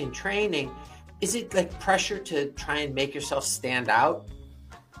were in training, is it like pressure to try and make yourself stand out?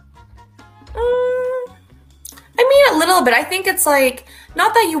 I mean, a little bit. I think it's like,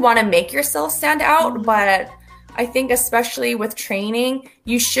 not that you want to make yourself stand out, but I think especially with training,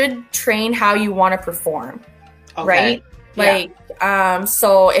 you should train how you want to perform. Right? Like,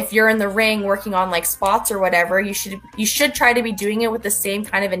 so if you're in the ring working on like spots or whatever, you should try to be doing it with the same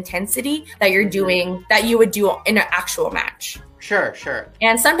kind of intensity that you're doing, that you would do in an actual match. Sure.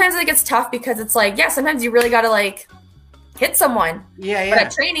 And sometimes it gets tough because it's like, sometimes you really got to like hit someone. Yeah, But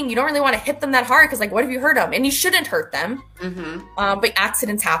at training, you don't really want to hit them that hard because, like, what if you hurt them? And you shouldn't hurt them. But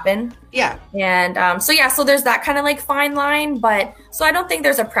accidents happen. Yeah. And so there's that kind of like fine line. But so I don't think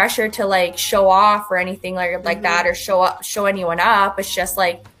there's a pressure to like show off or anything like that, or show anyone up. It's just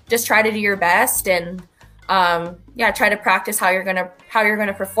like, just try to do your best and try to practice how you're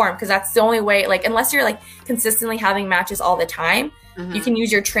gonna perform, because that's the only way. Like, unless you're like consistently having matches all the time, you can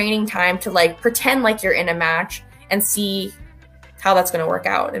use your training time to like pretend like you're in a match and see how that's going to work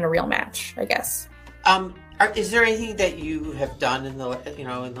out in a real match, I guess. Is there anything that you have done in the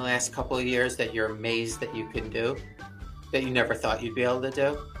last couple of years that you're amazed that you can do, that you never thought you'd be able to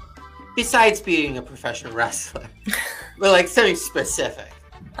do, besides being a professional wrestler, but like something specific?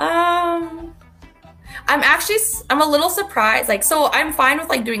 I'm a little surprised. Like, so I'm fine with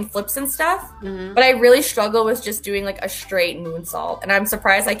like doing flips and stuff, but I really struggle with just doing like a straight moonsault. And I'm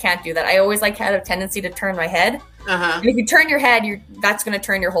surprised I can't do that. I always like had a tendency to turn my head. And if you turn your head, that's going to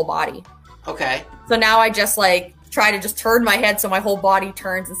turn your whole body. Okay. So now I just like try to just turn my head so my whole body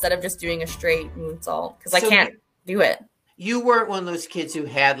turns instead of just doing a straight moonsault, because I can't do it. You weren't one of those kids who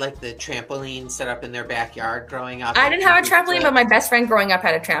had like the trampoline set up in their backyard growing up? I didn't have a trampoline, but my best friend growing up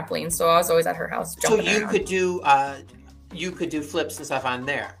had a trampoline, so I was always at her house. So you could do flips and stuff on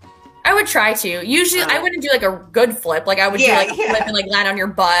there. I would try to. Usually, I wouldn't do like a good flip. Like I would do like a flip and like land on your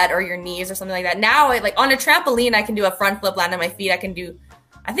butt or your knees or something like that. Now, like on a trampoline, I can do a front flip, land on my feet. I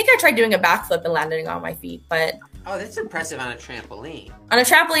think I tried doing a back flip and landing on my feet, but that's impressive on a trampoline. On a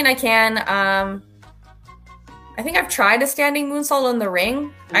trampoline, I can. I think I've tried a standing moonsault in the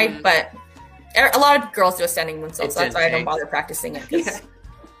ring. But a lot of girls do a standing moonsault, so that's why I don't bother practicing it. Yeah.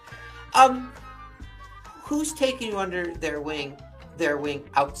 Who's taking you under their wing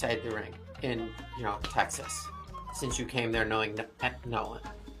outside the ring in Texas, since you came there knowing no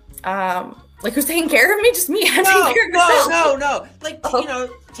one? Like, who's taking care of me? Just me. No. Like,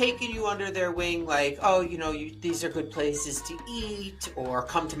 taking you under their wing, like, these are good places to eat, or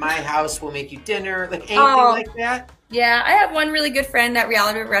come to my house, we'll make you dinner, like anything like that. Yeah, I have one really good friend at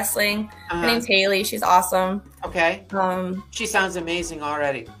Reality Wrestling. Her name's Haley. She's awesome. Okay. She sounds amazing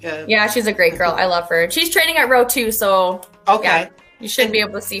already. Yeah, she's a great girl. I love her. She's training at Row 2, so okay. Yeah, you should be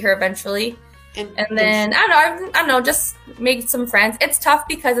able to see her eventually. And then I don't know, just make some friends. It's tough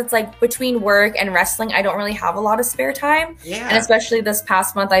because it's like between work and wrestling, I don't really have a lot of spare time. Yeah. And especially this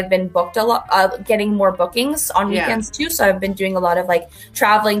past month, I've been booked a lot, getting more bookings on weekends too. So I've been doing a lot of like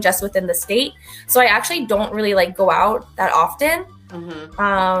traveling just within the state. So I actually don't really like go out that often.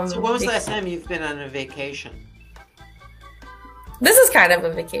 So when was the last time you've been on a vacation? This is kind of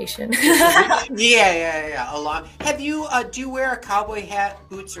a vacation. Yeah. A lot. Have you? Do you wear a cowboy hat,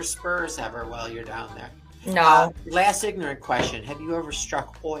 boots, or spurs ever while you're down there? No. Last ignorant question: have you ever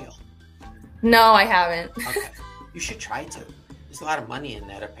struck oil? No, I haven't. Okay, you should try to. There's a lot of money in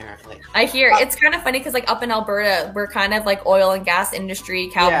that, apparently. I hear it's kind of funny because, like, up in Alberta, we're kind of like oil and gas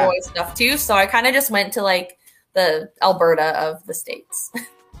industry, cowboy stuff too. So I kind of just went to like the Alberta of the States.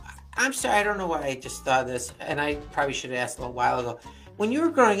 I'm sorry, I don't know why I just thought this, and I probably should have asked a little while ago. When you were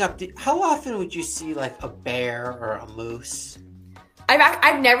growing up, how often would you see like a bear or a moose?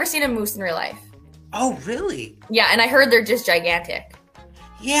 I've never seen a moose in real life. Oh, really? Yeah, and I heard they're just gigantic.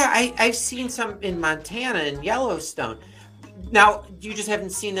 Yeah, I've seen some in Montana and Yellowstone. Now, you just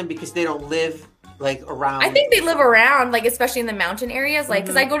haven't seen them because they don't live like around. I think they live around, like especially in the mountain areas, like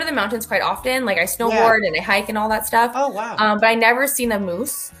because I go to the mountains quite often. Like I snowboard and I hike and all that stuff. Oh wow! But I never seen a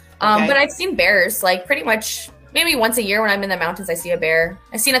moose. But I've seen bears, like pretty much maybe once a year when I'm in the mountains, I see a bear.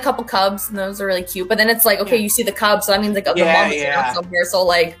 I've seen a couple cubs, and those are really cute. But then it's like, okay, you see the cubs, so that means like the mom is out somewhere. So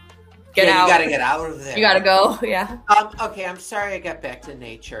like, get out. You gotta get out of there. You gotta go. Yeah. Okay, I'm sorry I got back to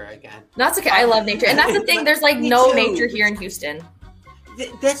nature again. That's okay. I love nature, and that's the thing. There's like no nature here in Houston.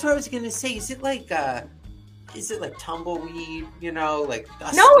 That's what I was gonna say. Is it like tumbleweed? Like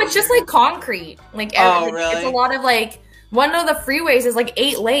dust? No, it's just like concrete. Like really? It's a lot of like. One of the freeways is like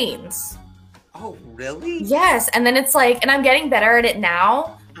 8 lanes. Oh, really? Yes. And then it's like, and I'm getting better at it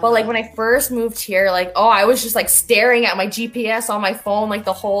now. But like when I first moved here, like, I was just like staring at my GPS on my phone like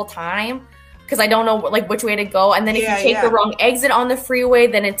the whole time. Because I don't know like which way to go. And then if you take the wrong exit on the freeway,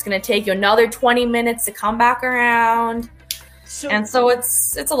 then it's going to take you another 20 minutes to come back around. So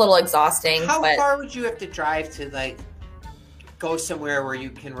it's a little exhausting. How far would you have to drive to like go somewhere where you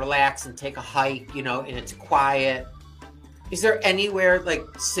can relax and take a hike, and it's quiet? Is there anywhere like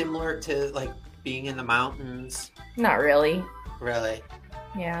similar to like being in the mountains? Not really. Really?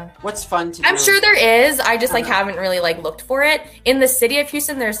 Yeah. What's fun to do? I'm sure there is. I just like haven't really like looked for it. In the city of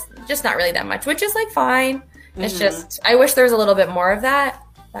Houston, there's just not really that much, which is like fine. It's just I wish there was a little bit more of that.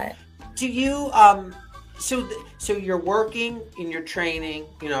 But do you So you're working and you're training,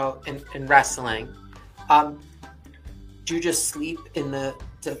 you know, in wrestling. Do you just sleep in the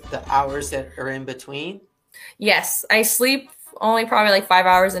hours that are in between? Yes, I sleep only probably like 5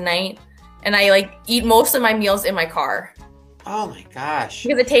 hours a night, and I like eat most of my meals in my car. Oh my gosh.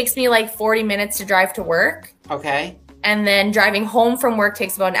 Because it takes me like 40 minutes to drive to work. Okay. And then driving home from work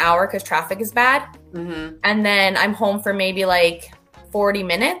takes about an hour because traffic is bad. Mm-hmm. And then I'm home for maybe like 40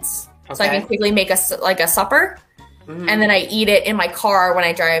 minutes. Okay. So I can quickly make a supper. Mm-hmm. And then I eat it in my car when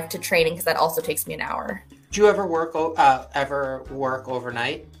I drive to training because that also takes me an hour. Do you ever work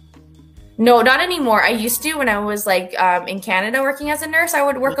overnight? No, not anymore. I used to when I was like in Canada working as a nurse. I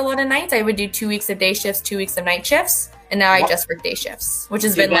would work a lot of nights. I would do 2 weeks of day shifts, 2 weeks of night shifts. And now I just work day shifts, which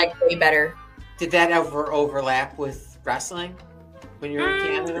has been like way better. Did that ever overlap with wrestling when you were in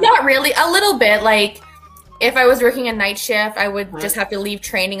Canada? Not really. A little bit. Like if I was working a night shift, I would just have to leave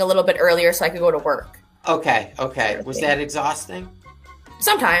training a little bit earlier so I could go to work. Okay. Was that exhausting?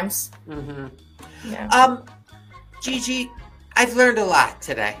 Sometimes. Mm-hmm. Yeah. Gigi, I've learned a lot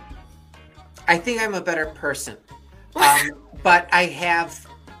today. I think I'm a better person. But I have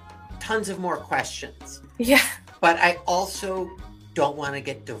tons of more questions. Yeah. But I also don't want to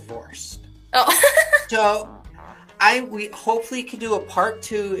get divorced. Oh. So we hopefully can do a part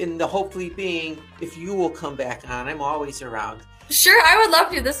 2, and the hopefully being if you will come back on. I'm always around. Sure, I would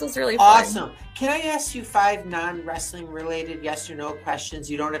love to. This was really fun. Awesome. Can I ask you 5 non-wrestling related yes or no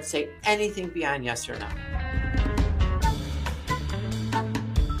questions? You don't have to say anything beyond yes or no.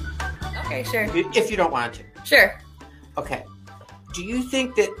 Okay, sure. If you don't want to. Sure. Okay. Do you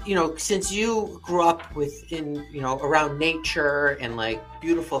think that, you know, since you grew up around nature and like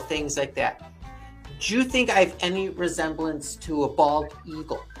beautiful things like that, do you think I have any resemblance to a bald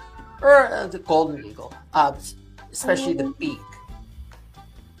eagle or the golden eagle, especially the beak?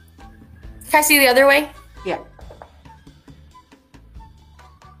 Can I see the other way? Yeah.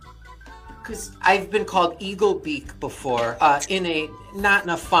 Because I've been called eagle beak before, not in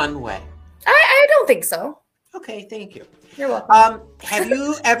a fun way. I don't think so. Okay, thank you. You're welcome. Have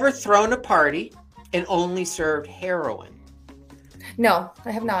you ever thrown a party and only served heroin? No,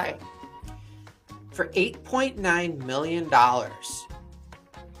 I have not. Okay. For $8.9 million,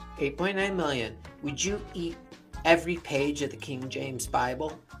 $8.9 million, would you eat every page of the King James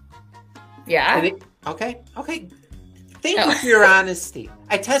Bible? Yeah. Okay. Thank you for your honesty.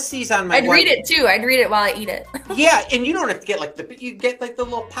 I test these on my I'd read it too. I'd read it while I eat it. Yeah, and you don't have to get you get like the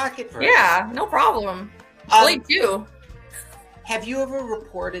little pocket version. Yeah, no problem. Only 2. Have you ever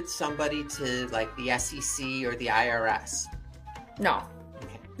reported somebody to like the SEC or the IRS? No.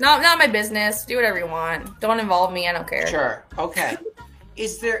 Okay. No, not my business. Do whatever you want. Don't involve me. I don't care. Sure. Okay.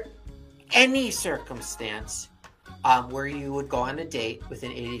 Is there any circumstance where you would go on a date with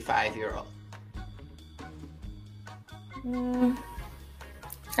an 85-year-old? I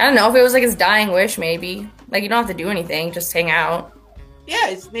don't know. If it was like his dying wish, maybe. Like you don't have to do anything. Just hang out. Yeah,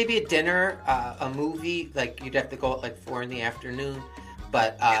 it's maybe a dinner, a movie. Like you'd have to go at like 4 PM.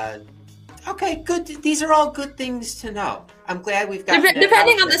 But okay, good. These are all good things to know. I'm glad we've got.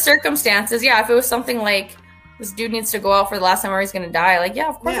 Depending on the circumstances, yeah. If it was something like this dude needs to go out for the last time or he's gonna die, like yeah,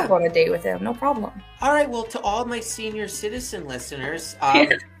 of course I'll go on a date with him. No problem. All right. Well, to all my senior citizen listeners,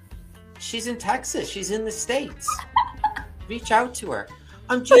 she's in Texas. She's in the States. Reach out to her.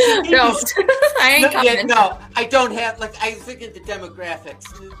 Gigi, don't. I ain't coming. No, I don't have. Like I was looking at the demographics.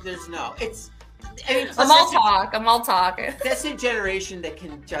 There's no. I'm all talk. That's a generation that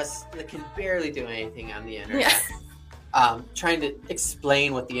can barely do anything on the internet. Yeah. Trying to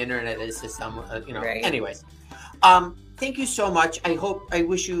explain what the internet is to someone. Right. Anyways, thank you so much. I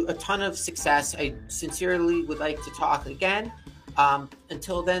wish you a ton of success. I sincerely would like to talk again.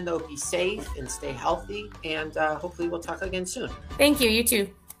 Until then, though, be safe and stay healthy, and hopefully we'll talk again soon. Thank you. You too.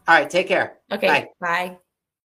 All right, take care. Okay, bye.